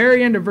at the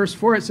very end of verse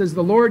 4, it says,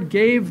 the Lord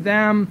gave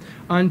them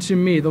unto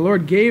me. The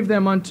Lord gave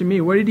them unto me.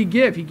 What did he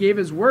give? He gave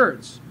his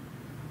words.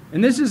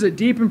 And this is a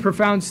deep and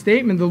profound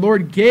statement. The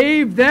Lord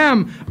gave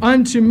them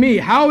unto me.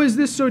 How is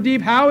this so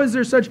deep? How is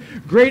there such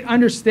great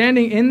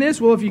understanding in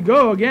this? Well, if you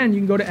go, again, you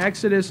can go to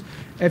Exodus,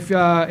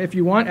 if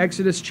you want,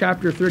 Exodus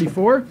chapter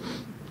 34.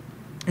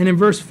 And in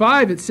verse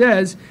 5, it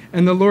says,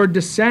 and the Lord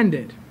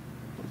descended.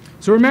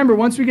 So remember,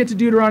 once we get to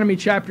Deuteronomy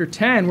chapter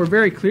 10, we're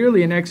very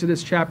clearly in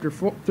Exodus chapter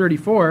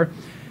 34.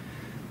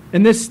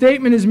 And this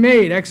statement is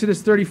made,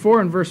 Exodus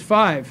 34 and verse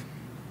 5.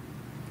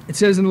 It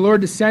says, and the Lord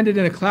descended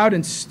in a cloud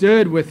and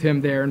stood with him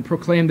there and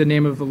proclaimed the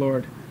name of the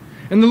Lord.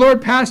 And the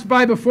Lord passed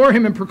by before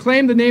him and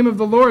proclaimed the name of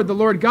the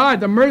Lord God,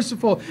 the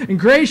merciful and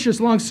gracious,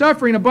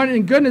 long-suffering, abundant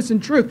in goodness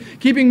and truth,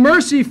 keeping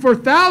mercy for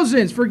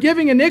thousands,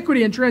 forgiving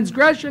iniquity and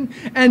transgression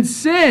and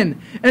sin.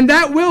 And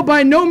that will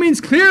by no means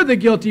clear the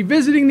guilty,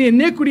 visiting the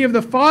iniquity of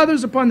the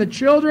fathers upon the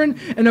children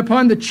and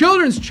upon the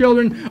children's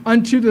children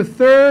unto the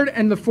 3rd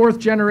and the 4th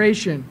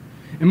generation.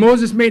 And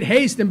Moses made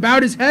haste and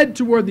bowed his head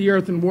toward the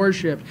earth and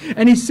worshipped.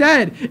 And he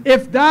said,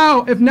 if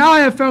now I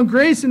have found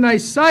grace in thy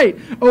sight,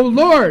 O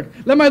Lord,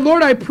 let my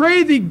Lord, I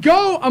pray thee,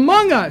 go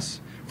among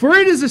us. For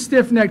it is a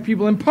stiff-necked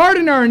people, and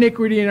pardon our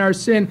iniquity and our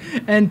sin,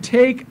 and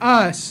take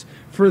us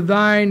for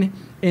thine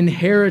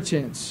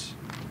inheritance.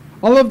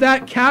 All of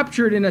that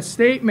captured in a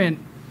statement,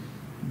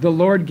 the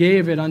Lord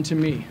gave it unto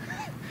me.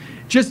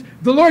 Just,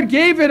 the Lord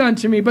gave it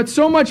unto me, but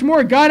so much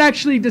more. God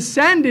actually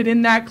descended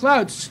in that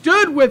cloud,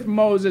 stood with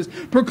Moses,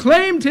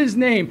 proclaimed his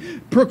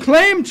name,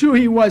 proclaimed who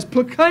he was,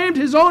 proclaimed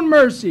his own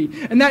mercy,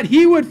 and that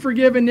he would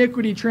forgive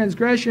iniquity,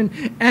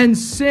 transgression, and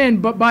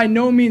sin, but by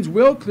no means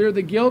will clear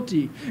the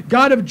guilty.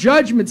 God of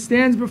judgment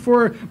stands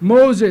before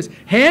Moses,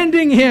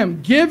 handing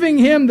him, giving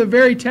him the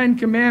very 10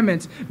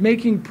 commandments,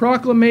 making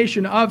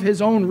proclamation of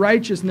his own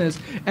righteousness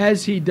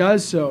as he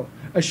does so,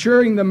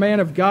 assuring the man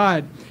of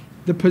God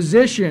the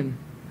position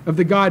of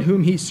the God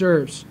whom he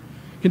serves.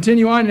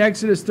 Continue on in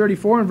Exodus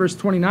 34 and verse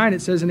 29,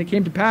 it says, "And it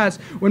came to pass,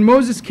 when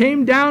Moses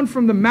came down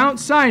from the Mount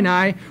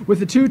Sinai with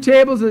the 2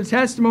 tables of the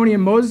testimony in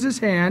Moses'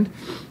 hand,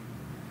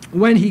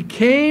 when he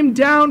came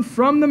down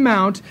from the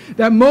mount,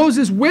 that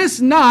Moses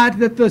wist not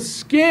that the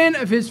skin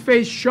of his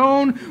face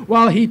shone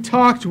while he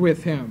talked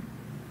with him.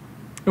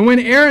 And when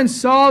Aaron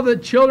saw the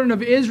children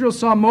of Israel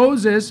saw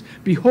Moses,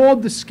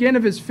 behold, the skin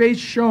of his face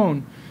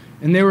shone,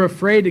 and they were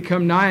afraid to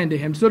come nigh unto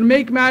him." So to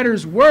make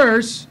matters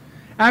worse,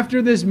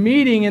 after this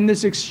meeting and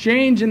this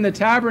exchange in the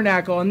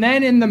tabernacle and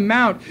then in the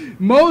mount,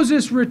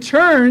 Moses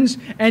returns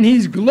and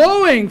he's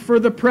glowing for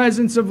the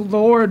presence of the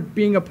Lord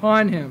being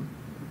upon him.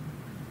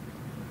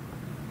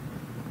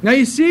 Now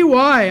you see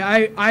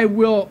why I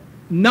will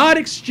not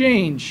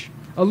exchange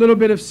a little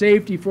bit of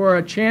safety for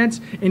a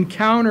chance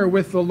encounter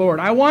with the Lord.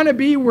 I want to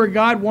be where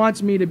God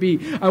wants me to be.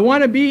 I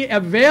want to be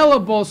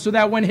available so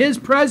that when his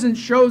presence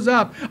shows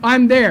up,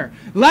 I'm there.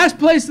 Last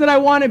place that I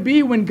want to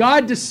be when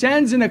God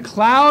descends in a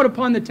cloud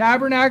upon the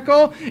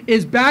tabernacle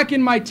is back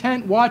in my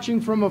tent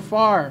watching from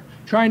afar,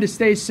 trying to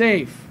stay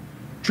safe,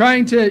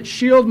 trying to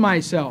shield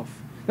myself.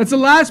 That's the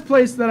last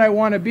place that I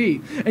want to be.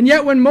 And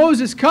yet when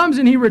Moses comes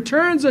and he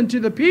returns unto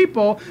the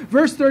people,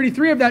 verse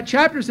 33 of that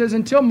chapter says,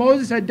 until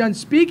Moses had done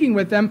speaking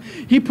with them,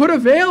 he put a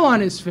veil on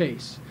his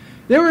face.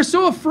 They were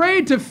so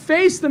afraid to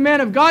face the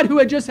man of God who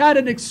had just had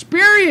an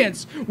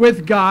experience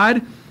with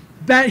God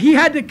that he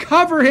had to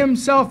cover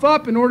himself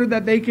up in order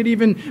that they could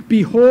even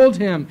behold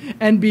him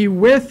and be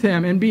with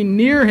him and be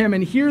near him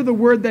and hear the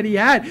word that he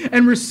had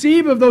and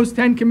receive of those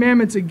 10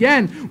 commandments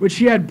again, which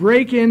he had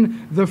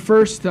broken the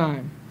first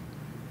time.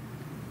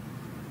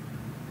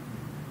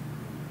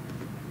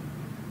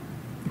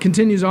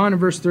 Continues on in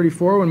verse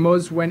 34, when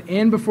Moses went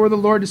in before the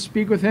Lord to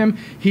speak with him,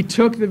 he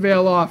took the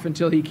veil off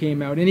until he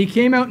came out. And he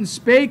came out and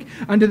spake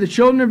unto the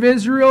children of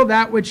Israel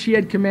that which he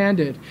had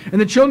commanded. And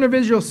the children of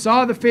Israel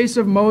saw the face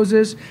of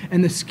Moses,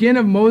 and the skin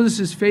of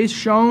Moses' face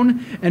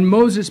shone. And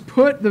Moses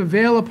put the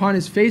veil upon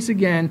his face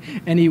again,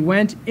 and he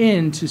went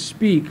in to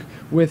speak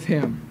with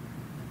him.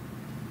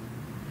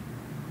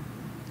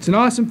 It's an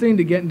awesome thing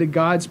to get into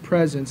God's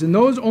presence. And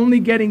those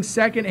only getting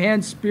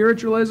secondhand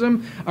spiritualism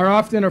are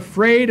often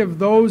afraid of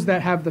those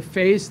that have the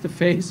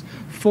face-to-face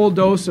full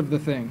dose of the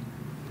thing.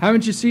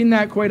 Haven't you seen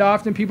that quite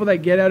often? People that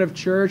get out of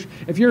church,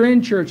 if you're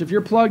in church, if you're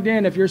plugged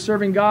in, if you're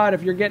serving God,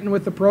 if you're getting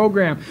with the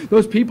program,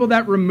 those people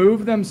that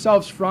remove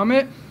themselves from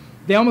it,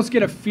 they almost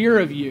get a fear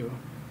of you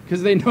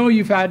because they know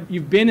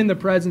you've been in the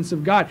presence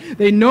of God.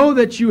 They know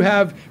that you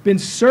have been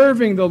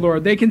serving the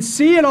Lord. They can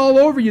see it all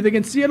over you. They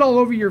can see it all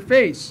over your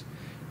face.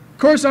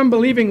 Of course,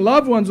 unbelieving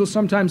loved ones will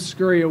sometimes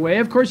scurry away.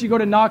 Of course, you go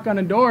to knock on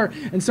a door,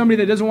 and somebody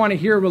that doesn't want to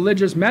hear a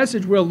religious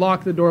message will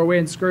lock the door away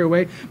and scurry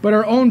away. But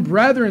our own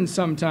brethren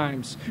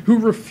sometimes, who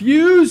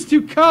refuse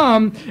to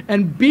come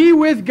and be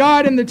with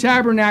God in the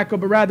tabernacle,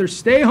 but rather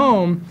stay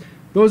home,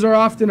 those are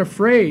often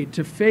afraid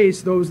to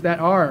face those that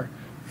are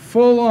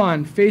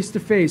full-on,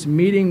 face-to-face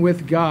meeting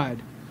with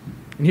God.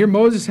 And here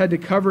Moses had to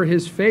cover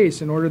his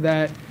face in order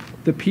that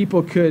the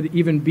people could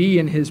even be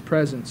in his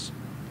presence.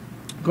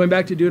 Going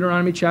back to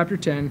Deuteronomy chapter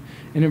 10,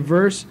 and in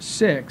verse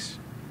 6,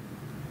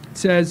 it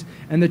says,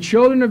 "And the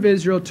children of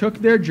Israel took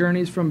their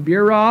journeys from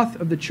Beeroth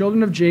of the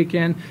children of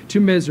Jachin to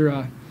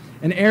Mizrah.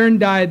 And Aaron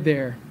died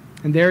there,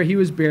 and there he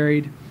was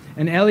buried.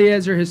 And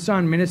Eleazar his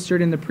son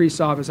ministered in the priest's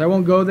office." I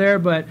won't go there,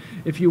 but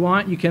if you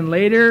want, you can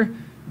later.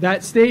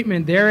 That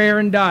statement, "there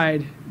Aaron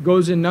died,"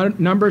 goes in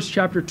Numbers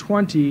chapter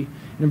 20,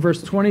 in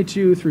verse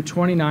 22 through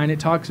 29, it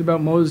talks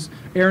about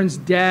Aaron's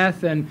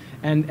death and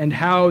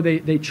how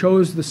they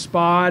chose the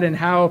spot and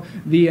how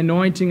the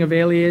anointing of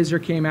Eleazar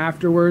came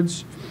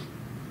afterwards.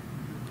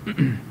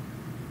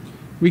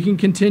 We can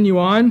continue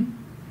on.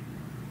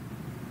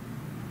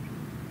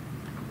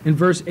 In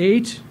verse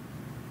 8,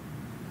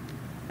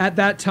 "At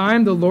that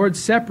time the Lord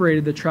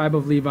separated the tribe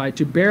of Levi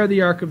to bear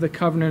the ark of the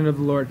covenant of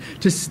the Lord,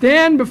 to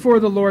stand before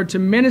the Lord, to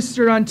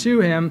minister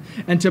unto him,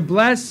 and to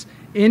bless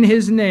in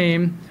his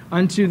name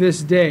unto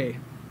this day.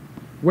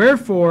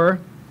 Wherefore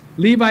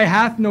Levi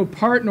hath no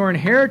part nor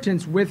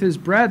inheritance with his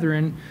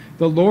brethren,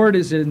 the Lord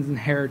is his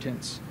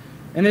inheritance."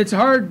 And it's a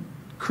hard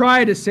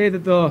cry to say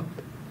that the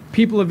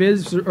people of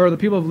Israel or the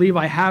people of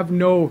Levi have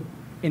no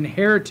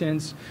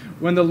inheritance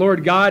when the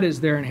Lord God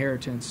is their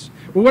inheritance.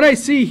 But what I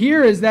see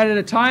here is that at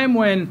a time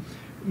when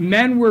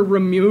men were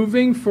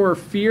removing for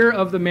fear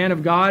of the man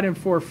of God and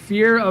for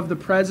fear of the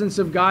presence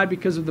of God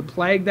because of the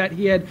plague that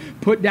he had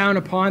put down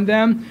upon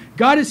them,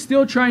 God is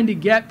still trying to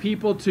get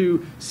people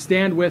to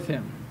stand with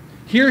him.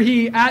 Here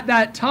he, at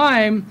that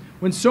time,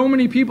 when so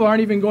many people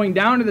aren't even going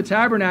down to the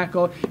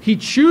tabernacle, he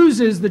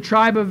chooses the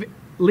tribe of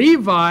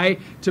Levi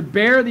to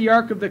bear the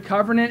Ark of the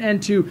Covenant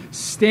and to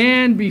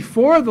stand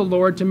before the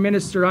Lord to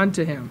minister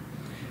unto him.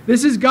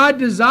 This is God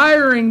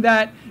desiring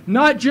that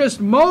not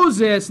just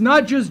Moses,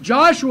 not just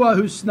Joshua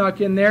who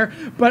snuck in there,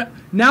 but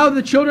now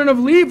the children of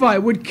Levi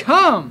would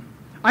come.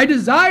 I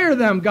desire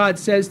them, God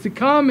says, to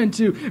come and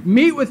to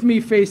meet with me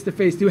face to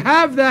face, to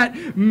have that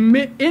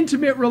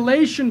intimate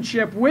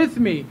relationship with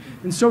me.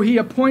 And so he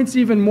appoints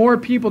even more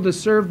people to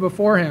serve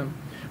before him.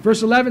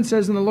 Verse 11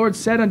 says, "And the Lord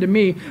said unto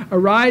me,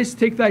 Arise,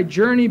 take thy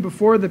journey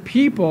before the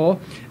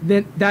people,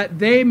 that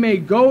they may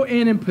go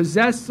in and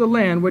possess the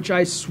land, which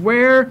I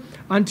swear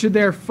unto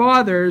their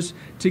fathers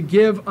to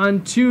give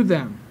unto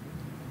them."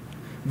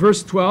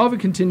 Verse 12, it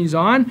continues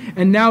on,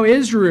 "And now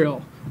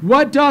Israel,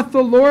 what doth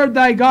the Lord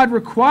thy God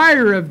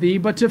require of thee,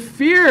 but to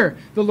fear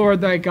the Lord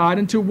thy God,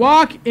 and to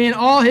walk in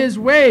all his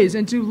ways,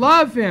 and to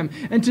love him,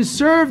 and to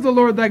serve the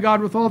Lord thy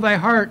God with all thy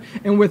heart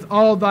and with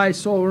all thy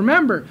soul?"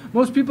 Remember,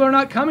 most people are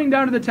not coming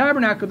down to the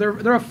tabernacle.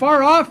 They're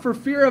afar off for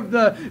fear of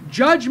the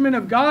judgment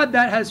of God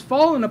that has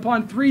fallen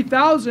upon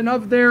 3,000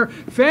 of their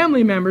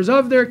family members,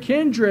 of their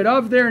kindred,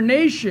 of their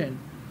nation.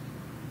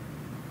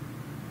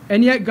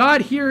 And yet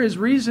God here is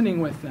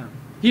reasoning with them.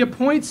 He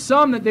appoints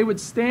some that they would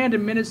stand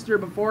and minister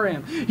before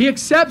him. He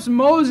accepts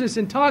Moses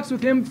and talks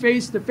with him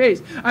face to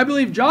face. I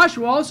believe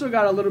Joshua also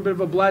got a little bit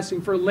of a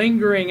blessing for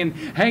lingering and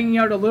hanging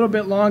out a little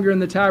bit longer in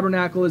the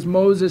tabernacle as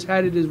Moses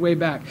headed his way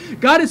back.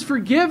 God has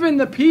forgiven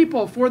the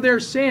people for their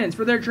sins,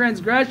 for their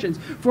transgressions,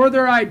 for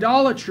their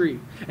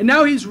idolatry. And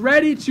now he's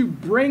ready to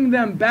bring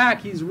them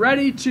back. He's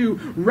ready to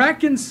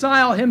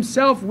reconcile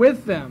himself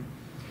with them.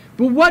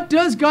 But what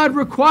does God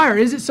require?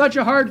 Is it such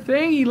a hard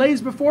thing he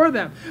lays before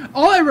them?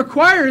 All I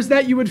require is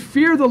that you would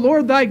fear the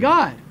Lord thy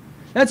God.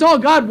 That's all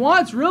God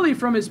wants really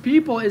from his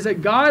people, is a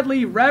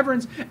godly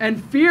reverence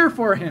and fear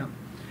for him.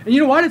 And you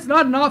know what? It's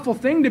not an awful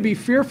thing to be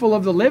fearful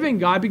of the living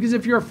God, because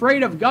if you're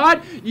afraid of God,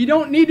 you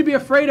don't need to be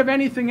afraid of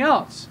anything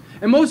else.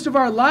 And most of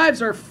our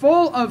lives are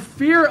full of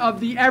fear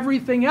of the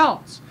everything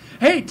else.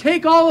 Hey,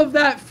 take all of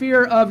that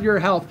fear of your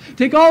health.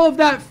 Take all of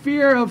that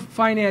fear of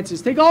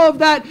finances. Take all of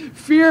that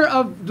fear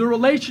of the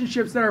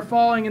relationships that are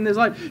falling in this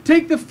life.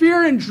 Take the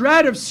fear and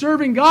dread of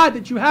serving God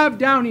that you have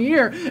down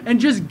here and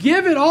just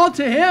give it all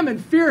to him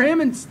and fear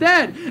him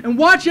instead. And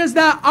watch as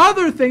those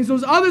other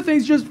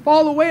things just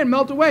fall away and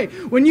melt away.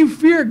 When you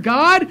fear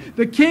God,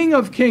 the King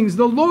of Kings,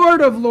 the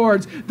Lord of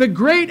Lords, the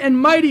great and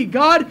mighty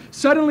God,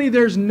 suddenly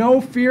there's no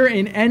fear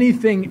in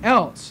anything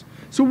else.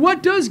 So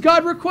what does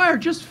God require?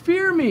 Just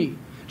fear me.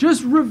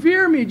 Just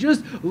revere me,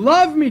 just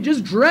love me,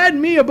 just dread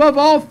me above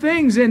all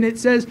things. And it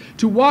says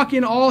to walk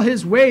in all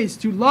his ways,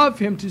 to love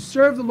him, to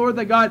serve the Lord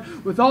thy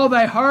God with all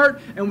thy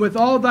heart and with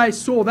all thy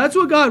soul. That's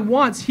what God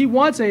wants. He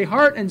wants a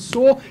heart and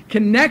soul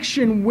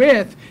connection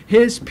with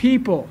his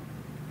people.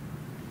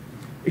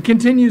 It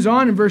continues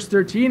on in verse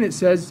 13. It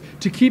says,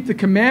 to keep the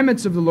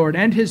commandments of the Lord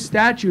and his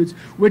statutes,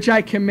 which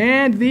I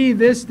command thee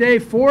this day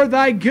for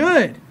thy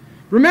good.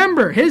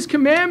 Remember, his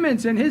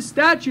commandments and his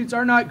statutes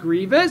are not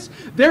grievous.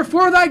 They're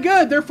for thy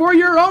good. They're for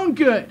your own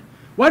good.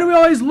 Why do we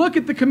always look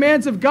at the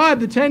commands of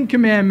God, the 10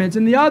 Commandments,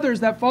 and the others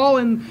that fall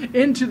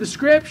into the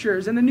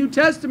Scriptures, and the New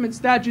Testament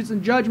statutes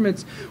and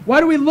judgments?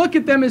 Why do we look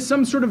at them as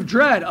some sort of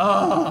dread?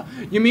 Oh,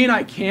 you mean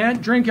I can't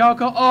drink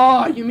alcohol?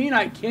 Oh, you mean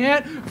I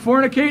can't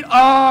fornicate?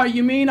 Oh,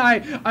 you mean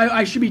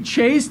I should be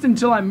chaste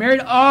until I'm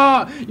married?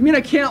 Oh, you mean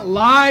I can't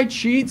lie,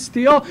 cheat,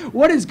 steal?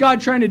 What is God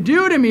trying to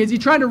do to me? Is he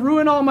trying to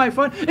ruin all my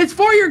fun? It's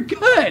for your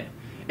good.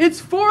 It's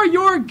for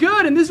your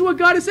good. And this is what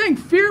God is saying.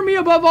 Fear me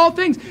above all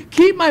things.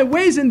 Keep my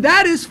ways, and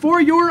that is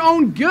for your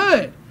own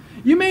good.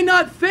 You may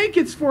not think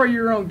it's for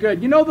your own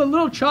good. You know the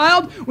little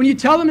child, when you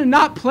tell them to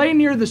not play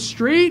near the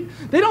street,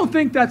 they don't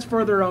think that's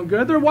for their own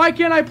good. They're, why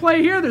can't I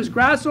play here? There's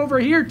grass over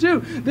here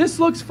too. This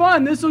looks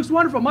fun. This looks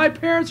wonderful. My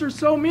parents are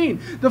so mean.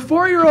 The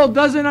 4-year-old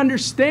doesn't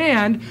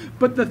understand,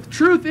 but the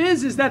truth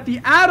is that the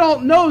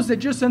adult knows that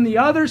just on the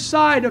other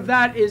side of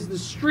that is the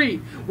street,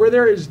 where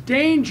there is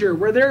danger,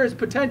 where there is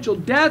potential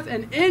death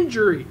and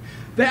injury.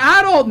 The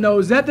adult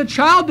knows that. The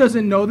child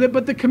doesn't know that,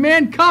 but the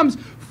command comes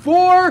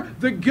for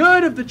the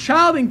good of the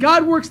child, and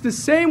God works the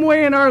same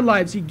way in our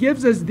lives. He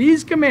gives us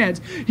these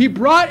commands. He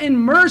brought in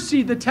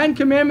mercy the 10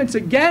 Commandments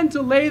again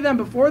to lay them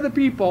before the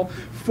people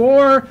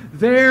for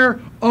their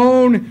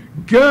own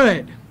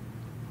good.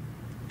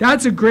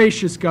 That's a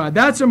gracious God.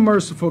 That's a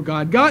merciful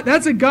God.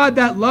 That's a God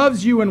that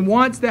loves you and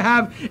wants to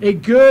have a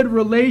good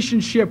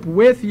relationship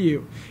with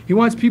you. He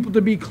wants people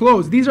to be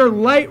close. These are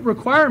light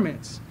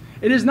requirements.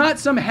 It is not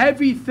some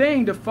heavy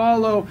thing to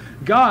follow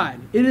God.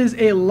 It is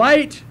a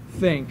light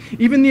thing.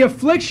 Even the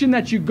affliction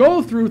that you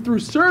go through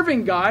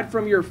serving God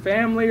from your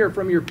family or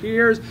from your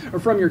peers or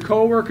from your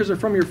coworkers or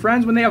from your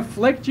friends, when they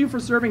afflict you for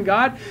serving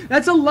God,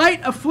 that's a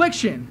light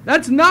affliction.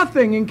 That's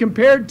nothing in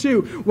compared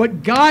to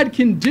what God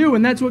can do,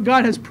 and that's what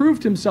God has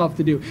proved himself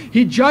to do.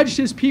 He judged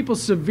his people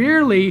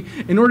severely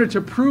in order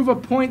to prove a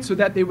point so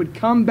that they would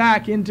come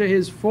back into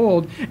his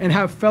fold and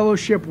have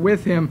fellowship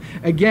with him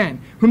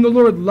again. Whom the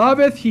Lord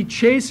loveth, he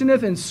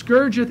chasteneth and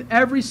scourgeth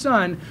every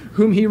son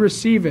whom he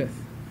receiveth.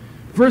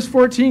 Verse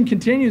 14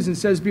 continues and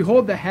says,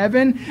 behold, the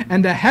heaven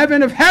and the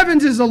heaven of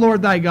heavens is the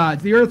Lord thy God.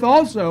 The earth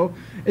also,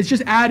 it's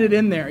just added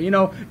in there. You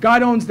know,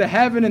 God owns the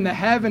heaven and the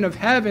heaven of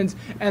heavens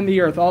and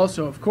the earth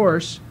also, of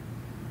course.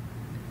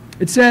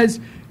 It says,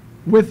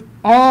 with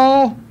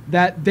all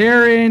that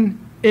therein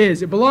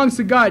is. It belongs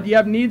to God. You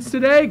have needs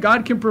today?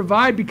 God can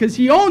provide because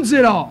he owns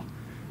it all.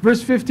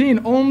 Verse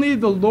 15, only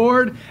the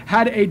Lord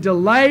had a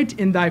delight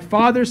in thy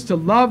fathers to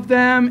love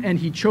them, and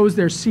he chose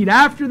their seed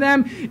after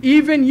them,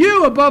 even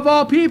you above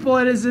all people,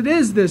 as it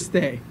is this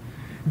day.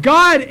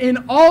 God,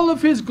 in all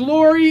of his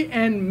glory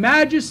and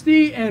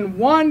majesty and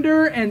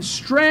wonder and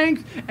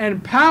strength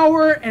and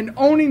power and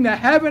owning the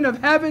heaven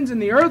of heavens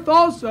and the earth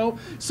also,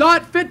 saw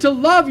it fit to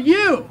love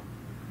you.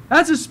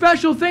 That's a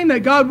special thing,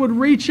 that God would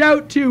reach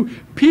out to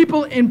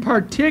people in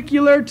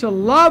particular to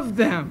love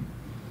them.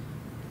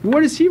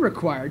 What does he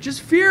require?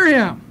 Just fear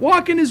him.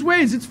 Walk in his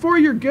ways. It's for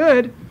your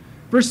good.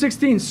 Verse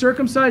 16,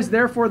 circumcise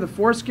therefore the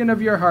foreskin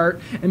of your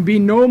heart and be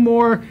no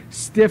more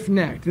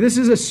stiff-necked. This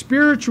is a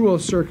spiritual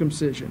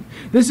circumcision.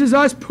 This is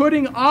us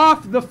putting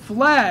off the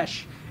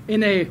flesh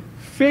in a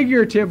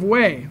figurative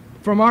way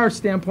from our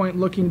standpoint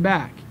looking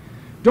back.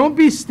 Don't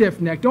be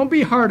stiff-necked. Don't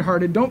be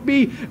hard-hearted. Don't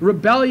be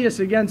rebellious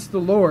against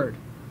the Lord.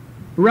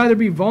 Rather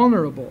be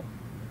vulnerable.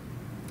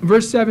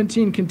 Verse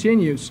 17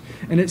 continues,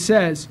 and it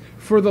says,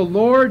 for the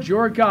Lord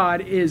your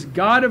God is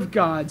God of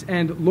gods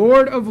and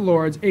Lord of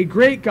lords, a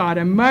great God,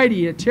 a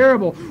mighty, a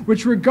terrible,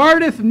 which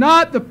regardeth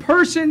not the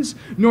persons,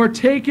 nor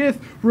taketh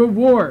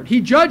reward.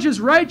 He judges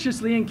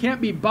righteously and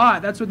can't be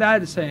bought. That's what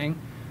that is saying.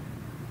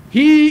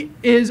 He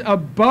is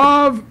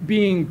above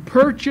being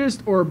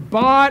purchased or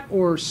bought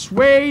or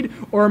swayed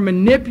or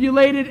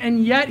manipulated,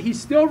 and yet he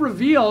still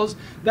reveals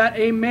that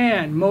a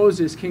man,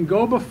 Moses, can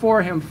go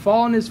before him,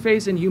 fall on his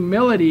face in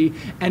humility,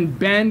 and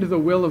bend the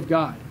will of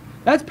God.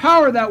 That's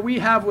power that we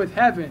have with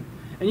heaven.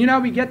 And you know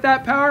how we get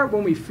that power?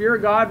 When we fear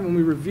God, when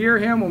we revere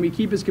him, when we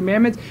keep his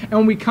commandments, and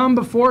when we come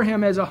before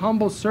him as a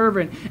humble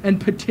servant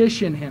and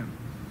petition him.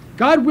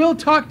 God will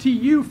talk to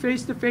you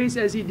face to face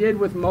as he did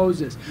with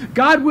Moses.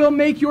 God will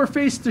make your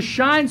face to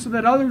shine so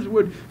that others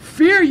would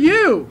fear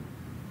you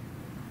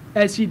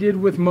as he did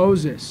with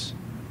Moses.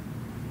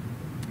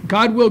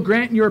 God will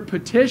grant your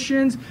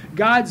petitions.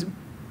 God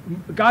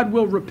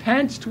will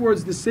repent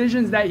towards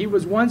decisions that he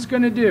was once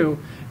going to do.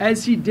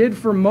 As he did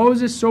for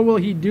Moses, so will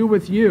he do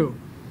with you.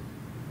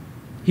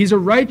 He's a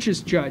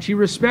righteous judge. He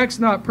respects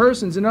not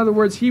persons. In other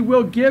words, he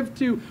will give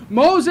to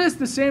Moses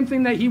the same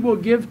thing that he will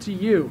give to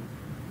you.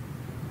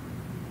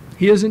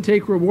 He doesn't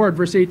take reward.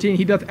 Verse 18,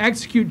 he doth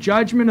execute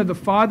judgment of the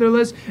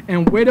fatherless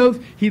and widows.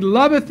 He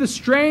loveth the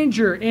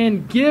stranger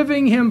in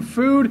giving him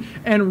food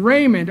and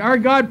raiment. Our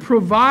God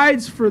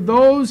provides for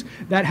those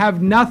that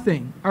have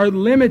nothing, are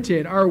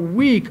limited, are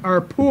weak,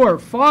 are poor,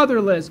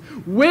 fatherless,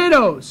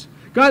 widows.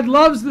 God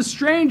loves the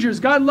strangers.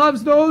 God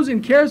loves those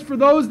and cares for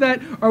those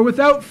that are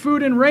without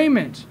food and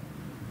raiment.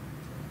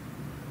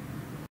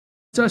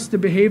 Us to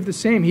behave the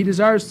same. He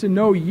desires to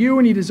know you,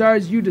 and he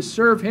desires you to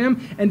serve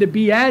him and to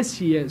be as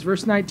he is.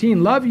 Verse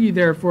 19, love ye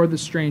therefore the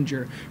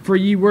stranger, for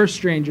ye were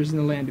strangers in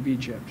the land of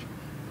Egypt.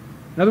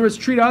 In other words,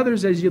 treat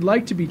others as you'd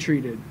like to be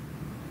treated.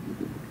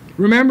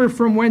 Remember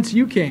from whence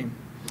you came.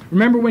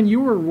 Remember when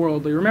you were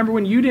worldly. Remember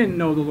when you didn't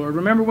know the Lord.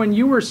 Remember when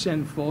you were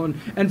sinful,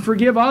 and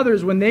forgive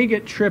others when they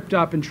get tripped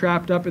up and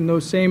trapped up in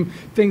those same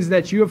things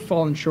that you have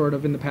fallen short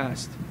of in the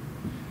past.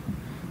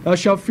 Thou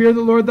shalt fear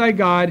the Lord thy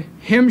God,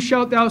 him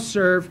shalt thou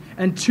serve,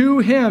 and to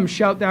him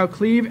shalt thou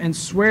cleave and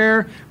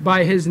swear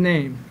by his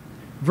name.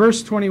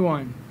 Verse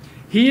 21,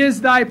 he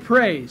is thy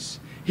praise,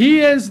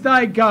 he is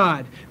thy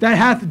God, that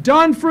hath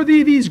done for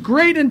thee these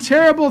great and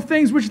terrible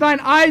things which thine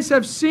eyes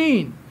have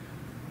seen.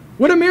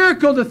 What a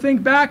miracle to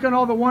think back on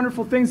all the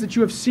wonderful things that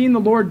you have seen the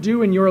Lord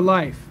do in your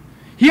life.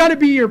 He ought to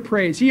be your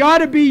praise. He ought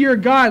to be your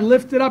God,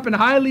 lifted up and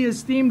highly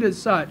esteemed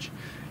as such.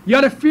 You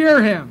ought to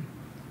fear him.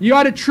 You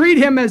ought to treat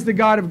him as the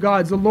God of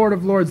gods, the Lord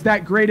of lords,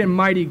 that great and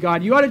mighty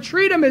God. You ought to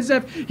treat him as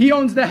if he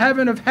owns the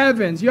heaven of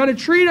heavens. You ought to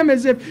treat him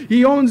as if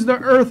he owns the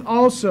earth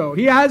also.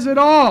 He has it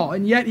all,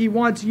 and yet he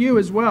wants you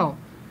as well.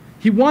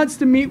 He wants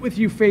to meet with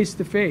you face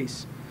to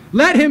face.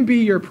 Let him be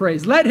your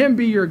praise. Let him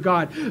be your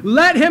God.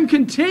 Let him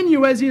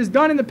continue, as he has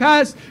done in the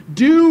past,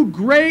 do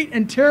great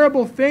and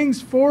terrible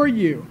things for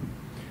you.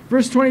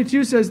 Verse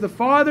 22 says, the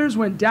fathers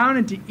went down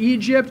into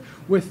Egypt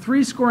with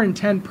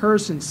 70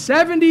 persons.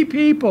 70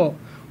 people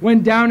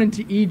went down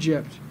into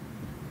Egypt.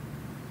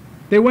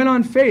 They went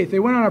on faith. They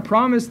went on a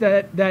promise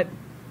that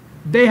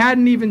they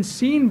hadn't even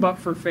seen but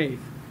for faith.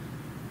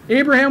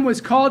 Abraham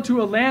was called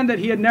to a land that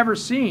he had never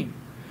seen,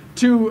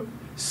 to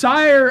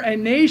sire a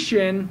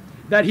nation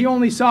that he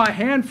only saw a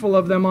handful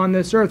of them on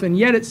this earth. And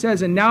yet it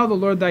says, and now the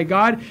Lord thy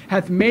God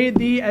hath made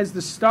thee as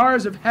the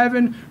stars of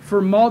heaven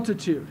for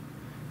multitude.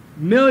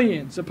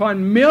 Millions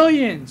upon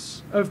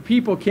millions of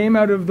people came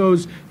out of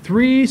those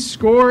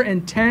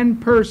 70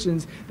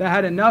 persons that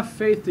had enough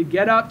faith to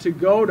get up, to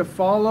go, to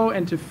follow,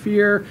 and to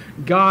fear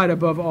God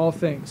above all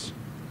things.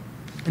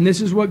 And this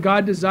is what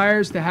God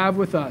desires to have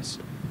with us.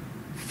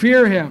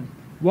 Fear him.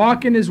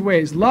 Walk in his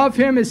ways. Love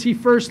him as he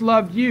first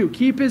loved you.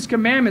 Keep his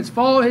commandments.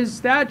 Follow his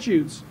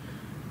statutes.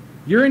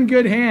 You're in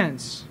good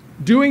hands.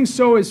 Doing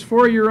so is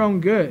for your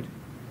own good.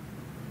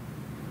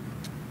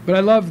 But I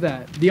love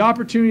that. The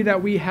opportunity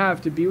that we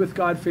have to be with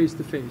God face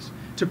to face,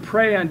 to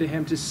pray unto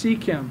him, to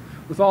seek him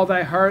with all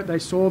thy heart, thy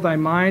soul, thy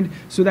mind,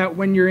 so that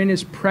when you're in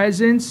his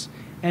presence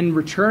and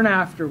return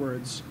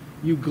afterwards,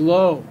 you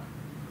glow.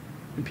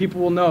 And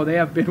people will know they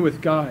have been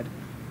with God.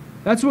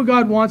 That's what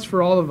God wants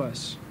for all of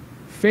us.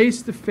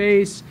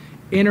 Face-to-face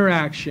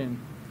interaction,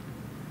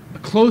 a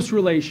close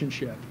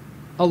relationship,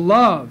 a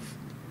love,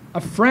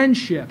 a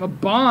friendship, a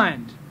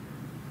bond.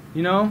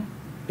 You know,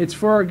 it's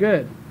for our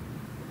good.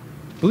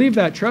 Believe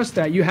that, trust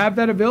that. You have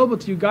that available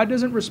to you. God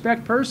doesn't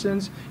respect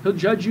persons. He'll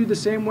judge you the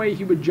same way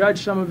he would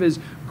judge some of his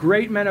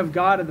great men of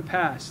God of the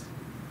past.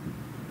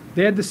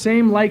 They had the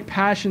same like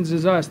passions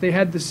as us. They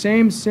had the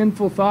same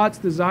sinful thoughts,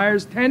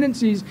 desires,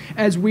 tendencies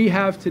as we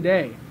have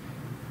today.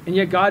 And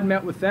yet God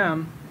met with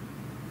them.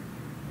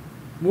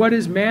 What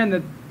is man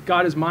that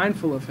God is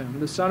mindful of him?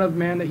 The Son of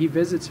Man that he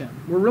visits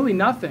him. We're really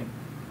nothing.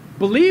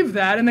 Believe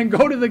that and then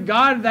go to the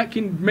God that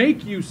can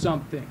make you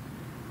something.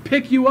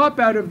 Pick you up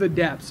out of the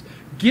depths.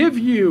 Give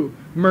you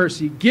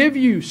mercy. Give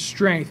you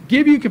strength.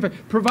 Give you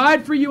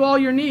provide for you all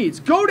your needs.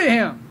 Go to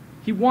him.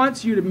 He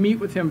wants you to meet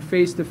with him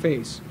face to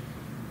face.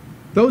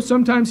 Though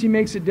sometimes he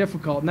makes it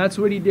difficult, and that's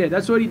what he did.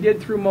 That's what he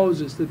did through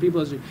Moses, the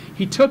people of Israel.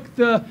 He took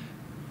the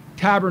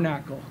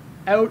tabernacle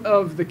out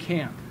of the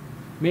camp,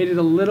 made it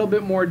a little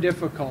bit more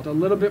difficult, a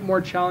little bit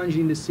more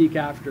challenging to seek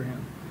after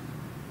him.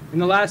 In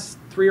the last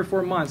 3 or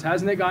 4 months,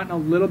 hasn't it gotten a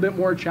little bit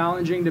more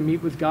challenging to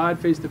meet with God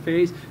face to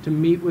face, to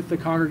meet with the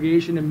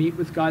congregation, to meet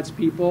with God's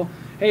people?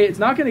 Hey, it's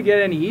not going to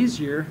get any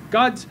easier.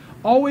 God's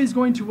always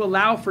going to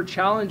allow for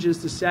challenges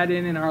to set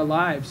in our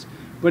lives.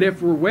 But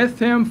if we're with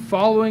him,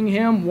 following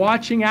him,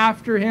 watching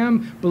after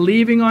him,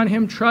 believing on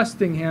him,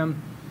 trusting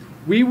him,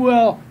 we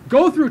will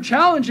go through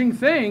challenging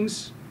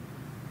things,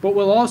 but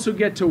we'll also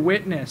get to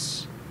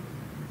witness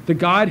the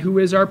God who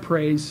is our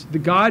praise, the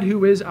God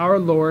who is our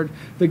Lord,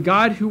 the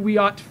God who we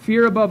ought to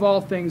fear above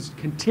all things,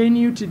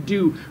 continue to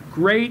do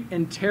great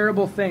and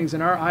terrible things,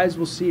 and our eyes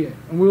will see it.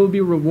 And we will be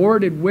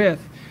rewarded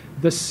with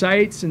the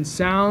sights and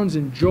sounds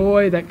and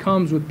joy that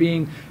comes with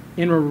being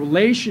in a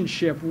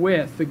relationship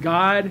with the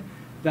God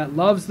that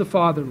loves the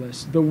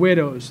fatherless, the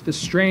widows, the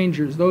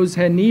strangers, those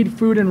who need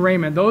food and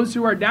raiment, those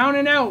who are down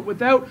and out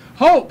without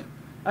hope.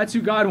 That's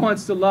who God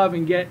wants to love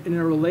and get in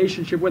a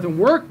relationship with and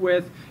work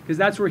with, because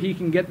that's where he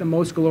can get the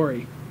most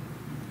glory.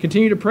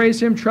 Continue to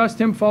praise him, trust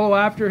him, follow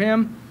after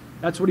him.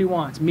 That's what he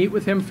wants. Meet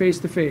with him face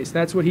to face.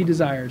 That's what he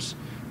desires.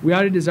 We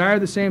ought to desire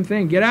the same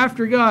thing. Get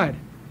after God.